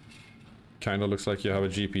 Kinda looks like you have a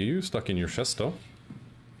GPU stuck in your chest though.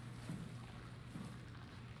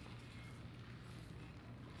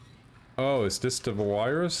 Oh, is this the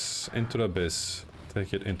virus? Into the abyss.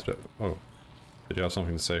 Take it into the... Oh. Did you have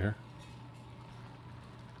something to say here?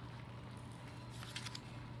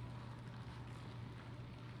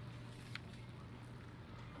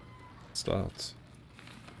 What's that?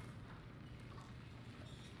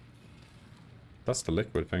 That's the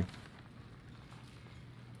liquid thing.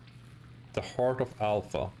 The heart of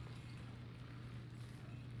Alpha.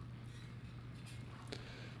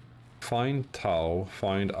 Find Tau,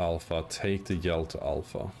 find Alpha, take the yell to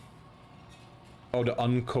Alpha. Oh, the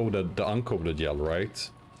uncoded yell, right?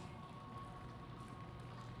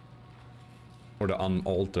 Or the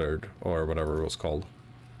unaltered, or whatever it was called.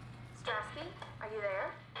 Strasky, are you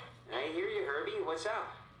there? I hear you, Herbie. What's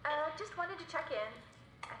up? Just wanted to check in.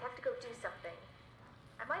 I have to go do something.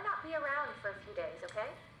 I might not be around for a few days,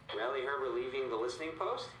 okay? Well, you heard we're leaving the listening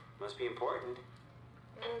post? Must be important.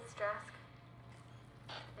 It is, Strask.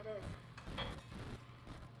 It is.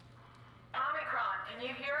 Omnicron, can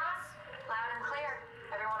you hear us? Loud and clear.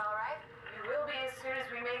 Everyone all right? We will be as soon as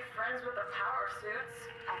we make friends with the power suits.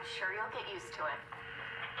 I'm sure you'll get used to it.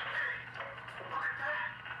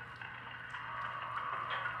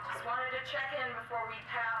 Just wanted to check in before we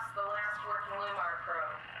pass the last working Lumar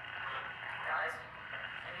probe. Guys,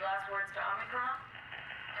 any last words to Omnicron?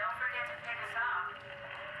 Don't forget to pick us up.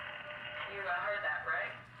 You heard that,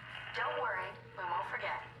 right? Don't worry, we won't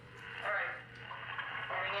forget. All right.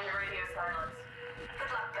 Heading into radio silence.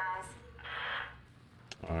 Good luck, guys.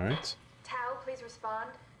 Alright. Tau, please respond.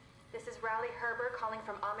 This is Rowley Herber calling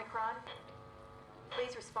from Omnicron.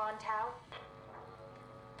 Please respond, Tau.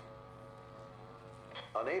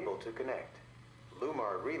 Unable to connect.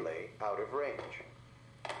 Lumar relay out of range.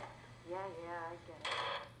 Yeah, I get it.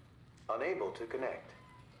 Unable to connect.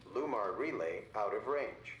 Lumar relay out of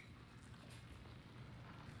range.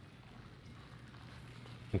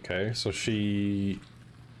 Okay, so she...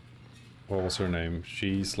 What was her name?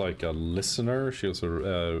 She's like a listener? She was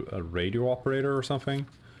a radio operator or something?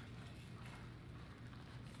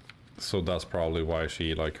 So that's probably why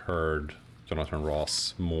she like heard Jonathan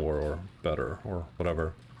Ross more or better or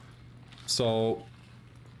whatever. So...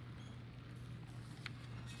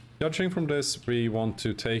 Judging from this, we want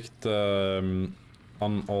to take the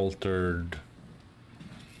unaltered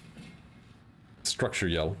structure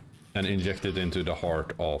gel and inject it into the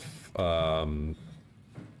heart of the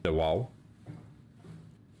WoW,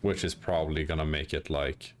 which is probably gonna make it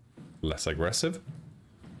like less aggressive,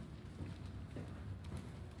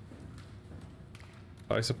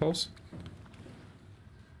 I suppose.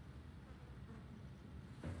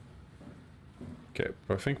 Okay,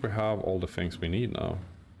 but I think we have all the things we need now,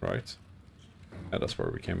 right? Yeah, that's where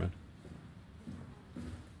we came in.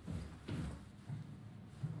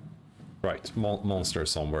 Right, monster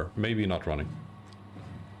somewhere. Maybe not running.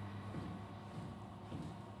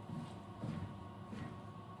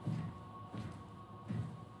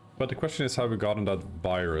 But the question is, have we gotten that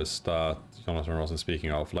virus that Jonathan wasn't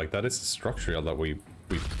speaking of? Like, that is the structure that we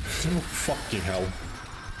oh, fucking hell.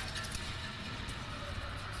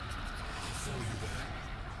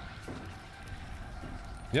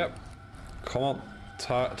 Yep. Come on,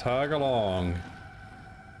 tag along.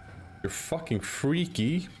 You're fucking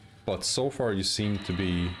freaky, but so far you seem to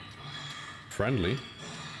be friendly.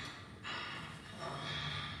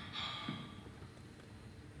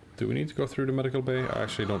 Do we need to go through the medical bay? I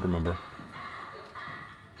actually don't remember.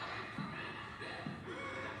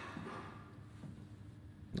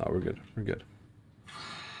 No, we're good. We're good.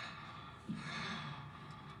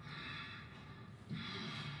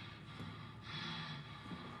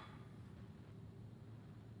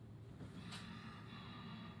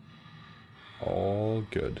 All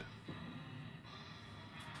good.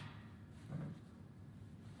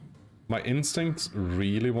 My instincts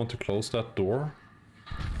really want to close that door,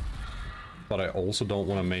 but I also don't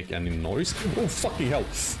want to make any noise. Oh, fucking hell!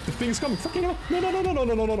 The thing's coming! Fucking hell! No, no, no, no, no,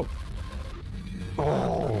 no, no, no, no!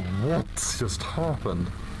 Oh, what just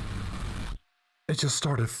happened? It just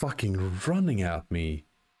started fucking running at me.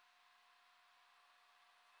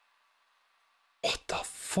 What the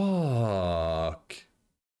fuck?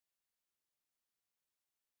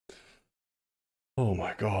 Oh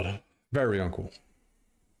my god. Very uncool.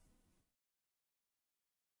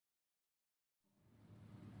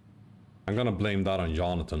 I'm gonna blame that on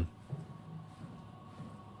Jonathan.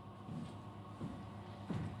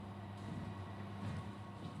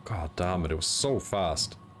 God damn it, it was so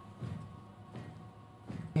fast.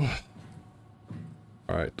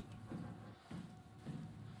 Alright.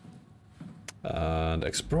 And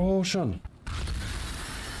explosion!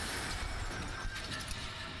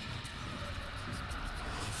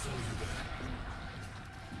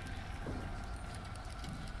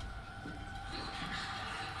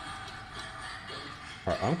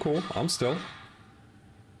 Alright, I'm cool. I'm still.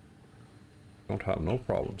 Don't have no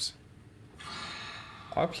problems.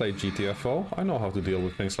 I played GTFO. I know how to deal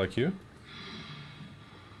with things like you.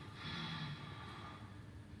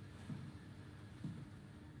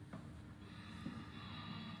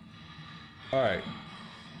 Alright.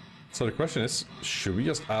 So the question is, should we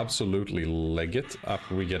just absolutely leg it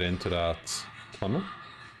after we get into that tunnel?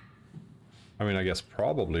 I mean, I guess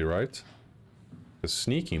probably, right? Because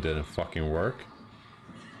sneaking didn't fucking work.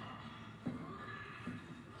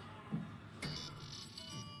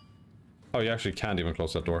 Oh, you actually can't even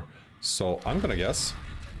close that door. So I'm gonna guess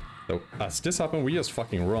that as this happens, we just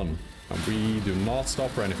fucking run. And we do not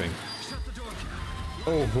stop for anything.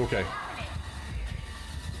 Oh, okay.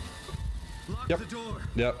 Yep.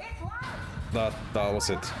 Yep. That was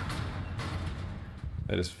it.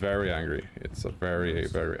 It is very angry. It's a very,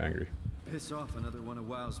 very angry. Piss off another one of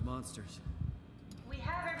WoW's monsters. We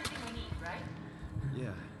have everything we need, right?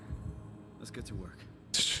 Yeah. Let's get to work.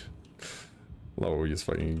 Low, just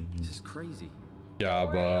fucking. This is crazy. Yeah,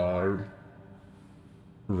 but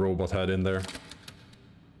robot head in there,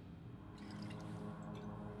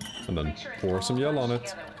 and then pour some gel on it.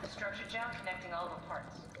 With the structure gel connecting all the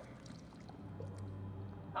parts.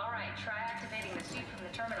 All right, try activating the suit from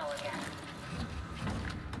the terminal again.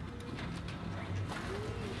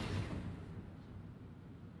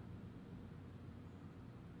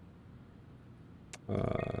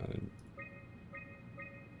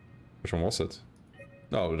 Which one was it?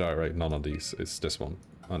 Oh, right, none of these. It's this one.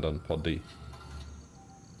 And then pod D.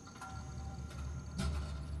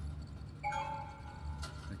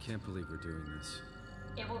 I can't believe we're doing this.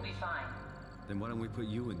 It will be fine. Then why don't we put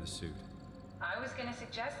you in the suit? I was gonna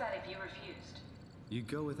suggest that if you refused. You'd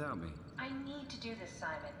go without me. I need to do this,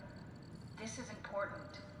 Simon. This is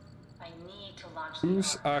important. I need to launch the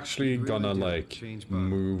Who's arm. actually gonna, like,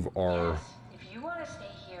 move our Yes, if you want to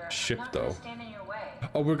stay here, ship, I'm not though? gonna stand in your way.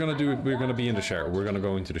 Oh, we're gonna do it. We're gonna be in the share. We're gonna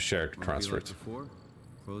go into the share to transfer it. Before,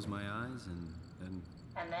 close my eyes and then.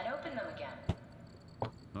 And then open them again.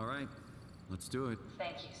 All right, let's do it.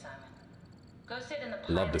 Thank you, Simon. Go sit in the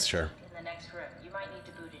Love this chair. seat in the next room. You might need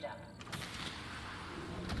to boot it up.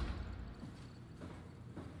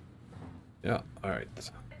 Yeah, alright.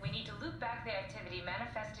 We need to loop back the activity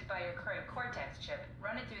manifested by your current Cortex chip,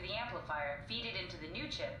 run it through the amplifier, feed it into the new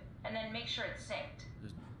chip, and then make sure it's synced.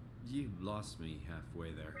 You lost me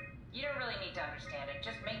halfway there. You don't really need to understand it,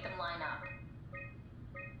 just make them line up.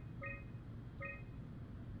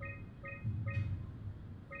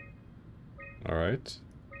 Alright.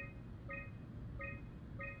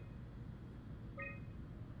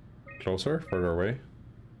 Closer? Further away?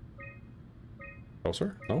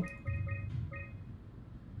 Closer? No?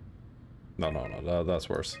 No, that's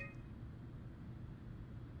worse.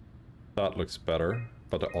 That looks better,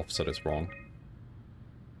 but the offset is wrong.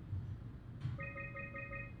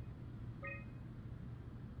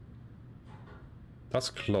 That's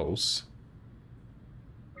close.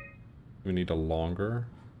 We need a longer.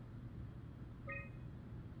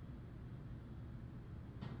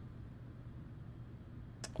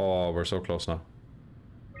 Oh, we're so close now.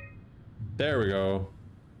 There we go.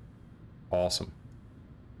 Awesome.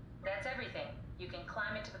 That's everything. You can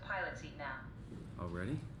climb into the pilot seat now.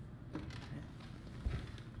 Already?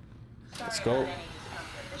 Sorry Let's go. about any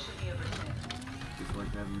discomfort. This should be over soon. Just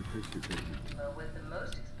like having your picture taken. Well, with the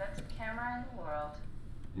most expensive camera in the world.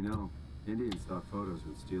 You know, Indian stock photos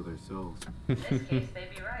would steal their souls. In this case, they'd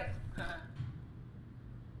be right.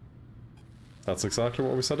 That's exactly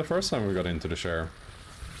what we said the first time we got into the share.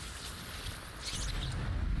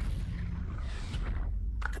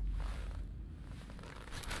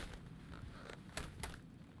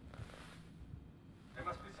 There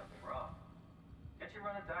must be something wrong. Can't you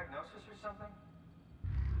run a diagnosis or something?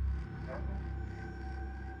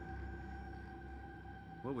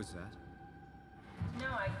 What was that? No,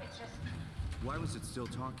 it's just... Why was it still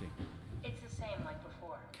talking? It's the same like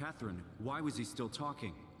before. Catherine, why was he still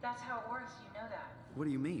talking? That's how it works, you know that. What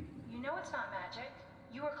do you mean? You know it's not magic.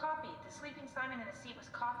 You were copied. The sleeping Simon in the seat was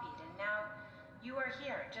copied, and now you are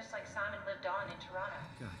here, just like Simon lived on in Toronto.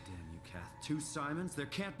 God damn you, Kath. 2 Simons? There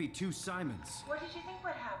can't be 2 Simons. What did you think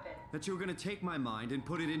would happen? That you were gonna take my mind and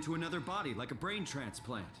put it into another body, like a brain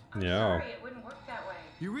transplant. I'm Yeah. sorry, it wouldn't work that way.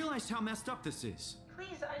 You realize how messed up this is?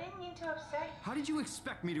 Please, I didn't mean to upset you. How did you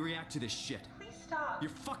expect me to react to this shit? Please stop. You're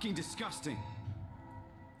fucking disgusting.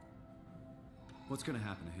 What's gonna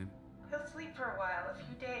happen to him? He'll sleep for a while, a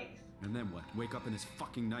few days. And then what? Wake up in his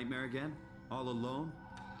fucking nightmare again? All alone?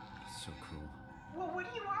 So cruel. Well,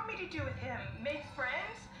 what do you want me to do with him? Make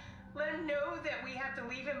friends? Let him know that we have to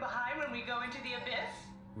leave him behind when we go into the abyss?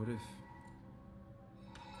 What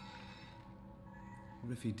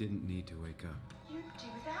if he didn't need to wake up? You do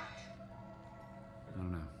that? I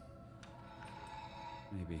don't know.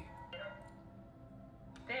 Maybe.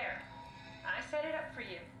 There. I set it up for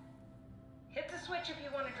you. Hit the switch if you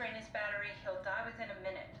want to drain his battery. He'll die within a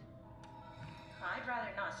minute. I'd rather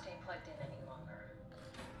not stay plugged in any longer.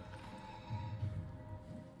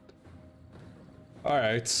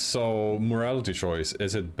 Alright, so morality choice.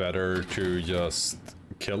 Is it better to just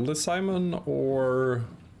kill the Simon or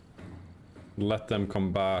let them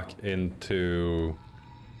come back into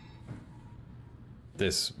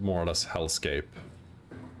this more or less hellscape?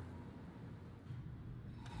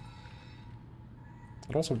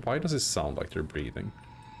 And also, why does it sound like they're breathing?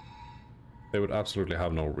 They would absolutely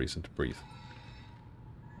have no reason to breathe.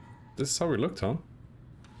 This is how we looked, huh?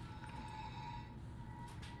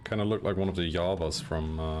 Kind of looked like one of the Javas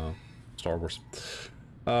from Star Wars.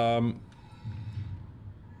 Thank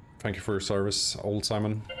you for your service, old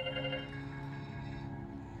Simon.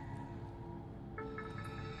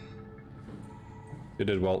 You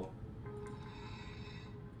did well.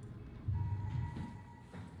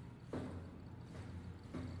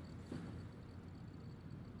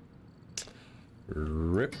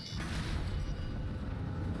 Rip.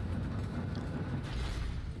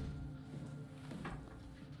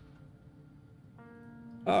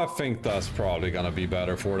 I think that's probably gonna be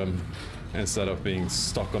better for them, instead of being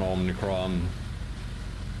stuck on Omnicron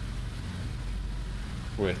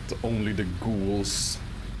with only the ghouls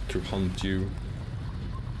to hunt you.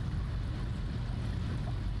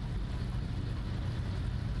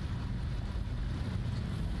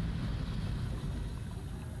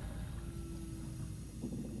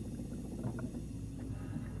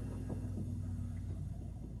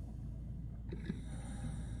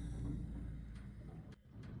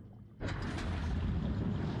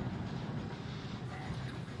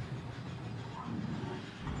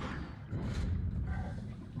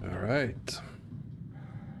 Alright.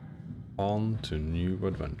 On to new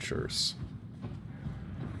adventures.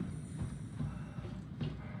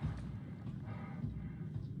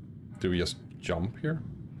 Do we just jump here?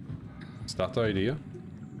 Is that the idea?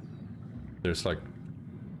 There's like...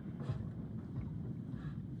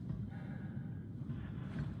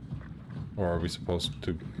 Or are we supposed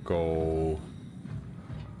to go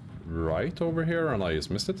right over here and I just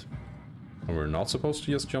missed it? And we're not supposed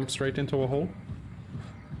to just jump straight into a hole?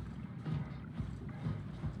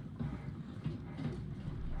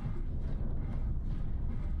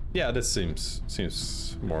 Yeah, this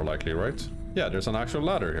seems more likely, right? Yeah, there's an actual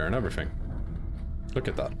ladder here and everything. Look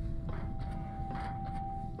at that.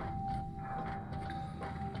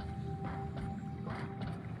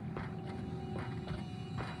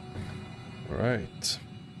 Right.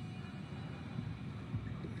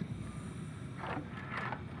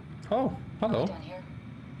 Oh, hello. Down here.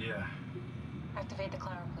 Yeah, Activate the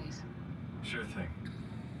climber, please. sure thing.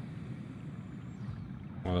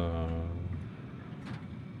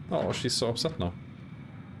 Oh, she's so upset now.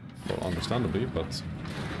 Well, understandably, but...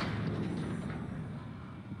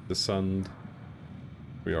 Descend.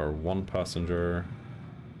 We are one passenger.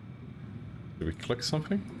 Do we click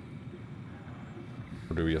something?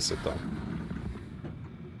 Or do we just sit down?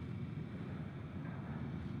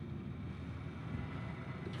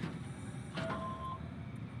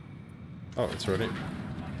 Oh, it's ready.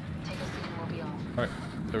 Take a seat and we'll be off. Alright,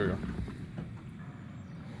 there we go.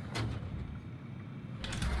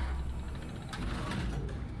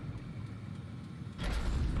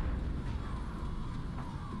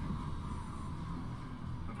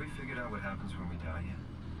 Have we figured out what happens when we die yet?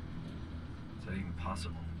 Is that even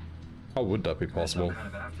possible? How would that be Some possible? kind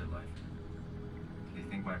of afterlife. Do you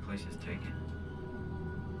think my place is taken?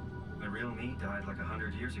 The real me died like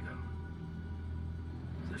 100 years ago.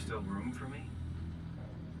 Is there still room for me?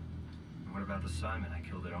 And what about the Simon I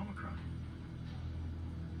killed at Omnicron?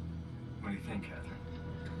 What do you think, Catherine?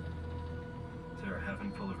 Is there a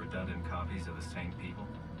heaven full of redundant copies of the same people?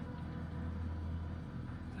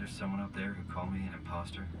 Is there someone up there who called me an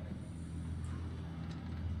imposter?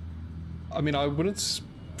 I mean, I wouldn't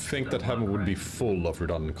think that heaven would be full of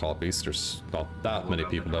redundant copies. There's not that many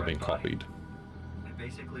people that have been copied. I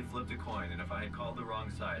basically flipped a coin, and if I had called the wrong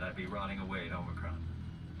side, I'd be rotting away at Omicron.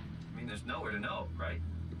 I mean, there's nowhere to know, right?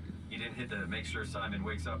 You didn't hit the make sure Simon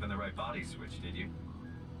wakes up in the right body switch, did you?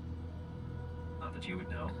 Not that you would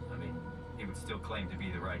know. I mean, he would still claim to be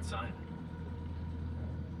the right Simon.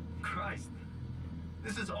 Christ.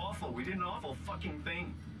 This is awful. We did an awful fucking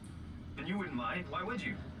thing. And you wouldn't mind? Why would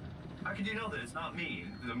you? How could you know that it's not me,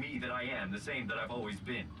 the me that I am, the same that I've always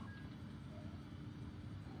been?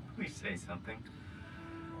 Please say something.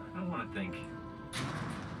 I don't want to think.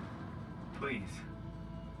 Please.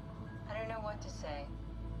 I don't know what to say.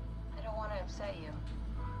 I don't want to upset you.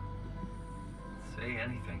 Say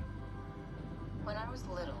anything. When I was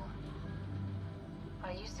little,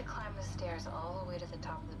 I used to climb the stairs all the way to the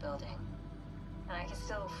top of the building. And I could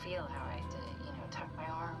still feel how I had to, tuck my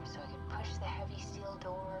arms so I could push the heavy steel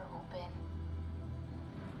door open.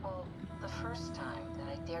 Well, the first time that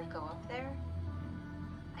I dared go up there,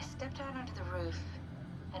 I stepped out onto the roof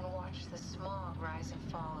and watched the smog rise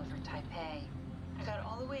and fall over Taipei. I got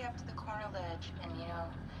all the way up to the corner ledge and,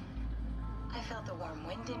 I felt the warm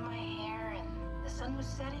wind in my hair and the sun was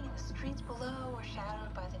setting and the streets below were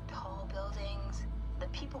shadowed by the tall buildings. The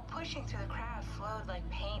people pushing through the crowd flowed like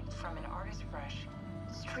paint from an artist's brush.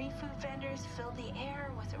 Street food vendors filled the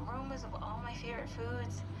air with aromas of all my favorite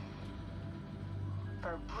foods.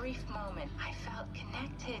 For a brief moment, I felt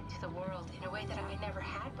connected to the world in a way that I never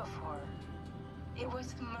had before. It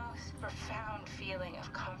was the most profound feeling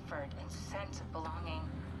of comfort and sense of belonging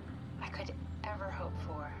I could ever hope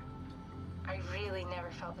for. I really never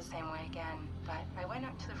felt the same way again, but I went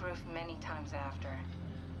up to the roof many times after.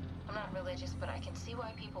 I'm not religious, but I can see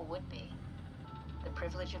why people would be. The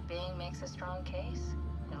privilege of being makes a strong case,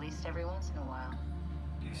 at least every once in a while.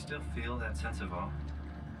 Do you still feel that sense of awe?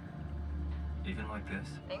 Even like this?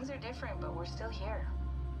 Things are different, but we're still here.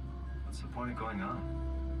 What's the point of going on?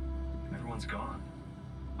 Everyone's gone.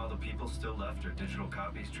 All the people still left are digital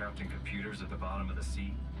copies trapped in computers at the bottom of the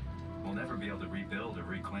sea. We'll never be able to rebuild or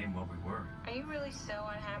reclaim what we were. Are you really so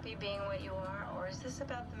unhappy being what you are, or is this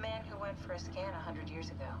about the man who went for a scan 100 years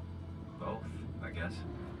ago? Both, I guess.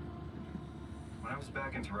 When I was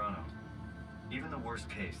back in Toronto, even the worst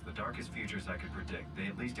case, the darkest futures I could predict, they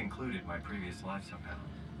at least included my previous life somehow.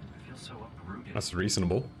 I feel so uprooted. That's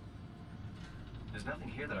reasonable. There's nothing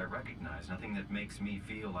here that I recognize, nothing that makes me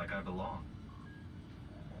feel like I belong.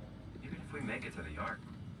 Even if we make it to the Ark,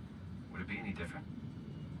 would it be any different?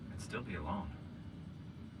 I'd still be alone.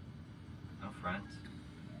 No friends.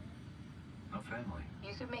 No family.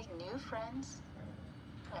 You could make new friends.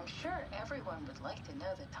 I'm sure everyone would like to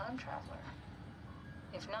know the time traveler.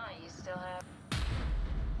 If not, you still have...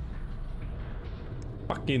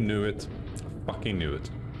 Fucking knew it. Fucking knew it.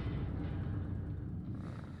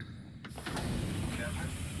 Catherine?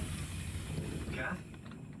 Kath?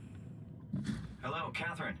 Hello,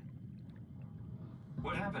 Catherine.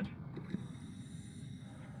 What happened?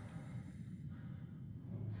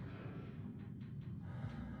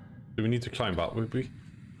 Do we need to climb up, would we?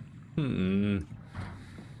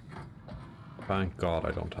 Thank God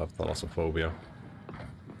I don't have thalassophobia.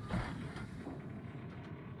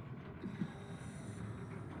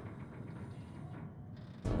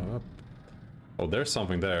 Oh, there's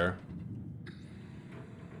something there.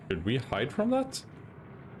 Should we hide from that?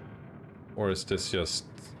 Or is this just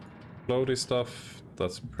floaty stuff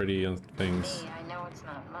that's pretty and things? Hey, I know it's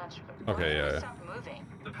not much, but Okay, why don't you yeah. stop moving?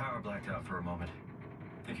 The power blacked out for a moment.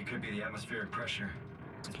 Think it could be the atmospheric pressure.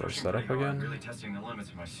 It's Close pushing that up pretty hard, again. really testing the limits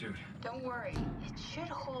of my suit. Don't worry, it should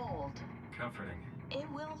hold. Comforting. It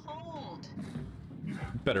will hold.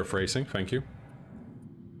 Better phrasing, thank you.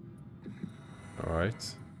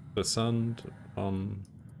 Alright. Descend on...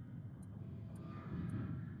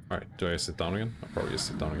 Alright, do I sit down again? I'll probably just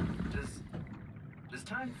sit down again. Does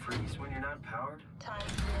time freeze when you're not powered? Time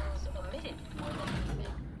feels omitted more than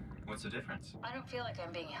anything. What's the difference? I don't feel like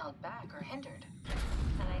I'm being held back or hindered.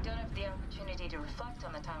 And I don't have the opportunity to reflect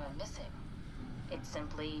on the time I'm missing. It's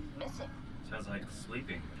simply missing. Sounds like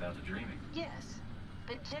sleeping without the dreaming. Yes,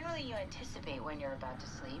 but generally you anticipate when you're about to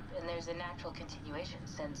sleep, and there's a natural continuation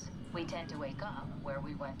since we tend to wake up where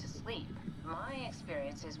we went to sleep. My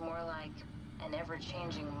experience is more like an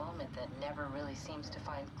ever-changing moment that never really seems to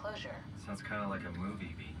find closure. Sounds kind of like a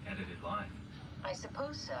movie being edited live. I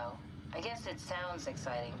suppose so. I guess it sounds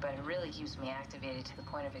exciting, but it really keeps me activated to the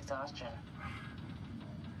point of exhaustion.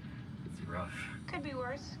 It's rough. Could be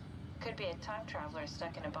worse. Could be a time traveler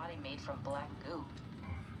stuck in a body made from black goo.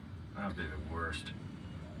 That'd be the worst.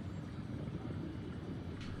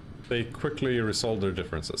 They quickly resolve their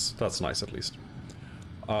differences. That's nice, at least.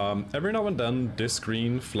 Every now and then, this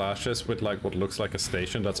screen flashes with like what looks like a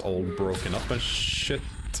station that's all broken up and shit.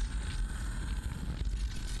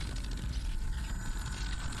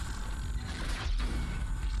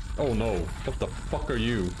 Oh no, what the fuck are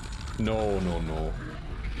you? No, no, no.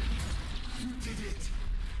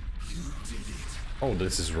 Oh,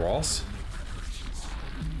 this is Ross?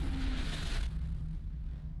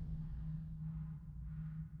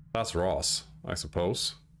 That's Ross, I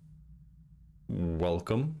suppose.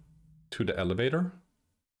 Welcome to the elevator.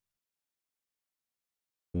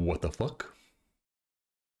 What the fuck?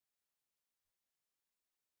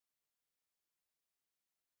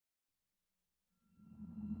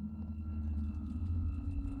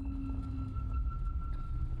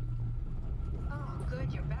 Oh,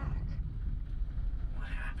 good, you're back. What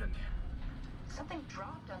happened? Something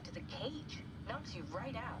dropped onto the cage. Knocks you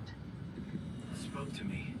right out. It spoke to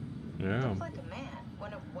me. Yeah. Looks like a man,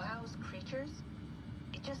 one of WoW's creatures.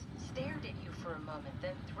 It just stared at you for a moment,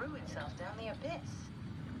 then threw itself down the abyss.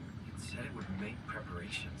 It said it would make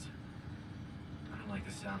preparations. I don't like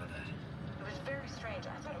the sound of that. It was very strange.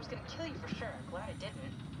 I thought it was gonna kill you for sure. Glad it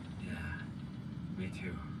didn't. Yeah, me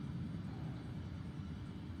too.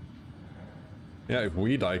 Yeah, if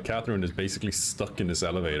we die, Catherine is basically stuck in this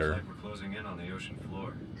elevator. Looks like we're closing in on the ocean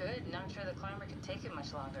floor. Good, not sure the climber can take it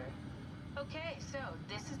much longer. Okay, so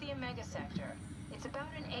this is the Omega sector. It's about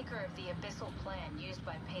an acre of the abyssal plan used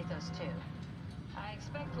by Pathos 2. I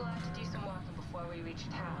expect we'll have to do some walking before we reach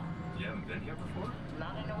town. You haven't been here before?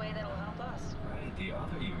 Not in a way that'll help us. Right, the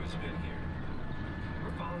other you has been here.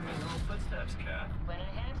 We're following his own footsteps, Kat. When I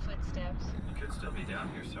had footsteps. You could still be down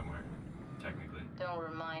here somewhere, technically. Don't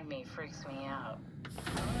remind me, freaks me out.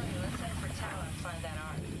 Alright, let's head for town and find that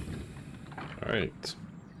ark. Alright.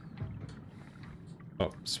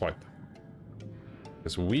 Oh, swipe.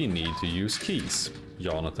 Because we need to use keys.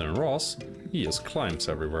 Jonathan and Ross, he just climbs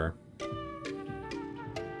everywhere.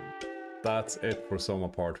 That's it for SOMA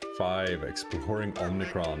Part 5, exploring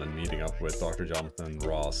Omnicron and meeting up with Dr. Jonathan and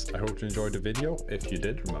Ross. I hope you enjoyed the video. If you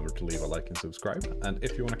did, remember to leave a like and subscribe. And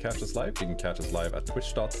if you want to catch us live, you can catch us live at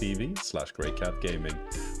twitch.tv/greycatgaming.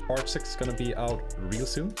 Part 6 is going to be out real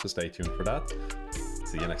soon, so stay tuned for that.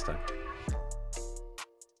 See you next time.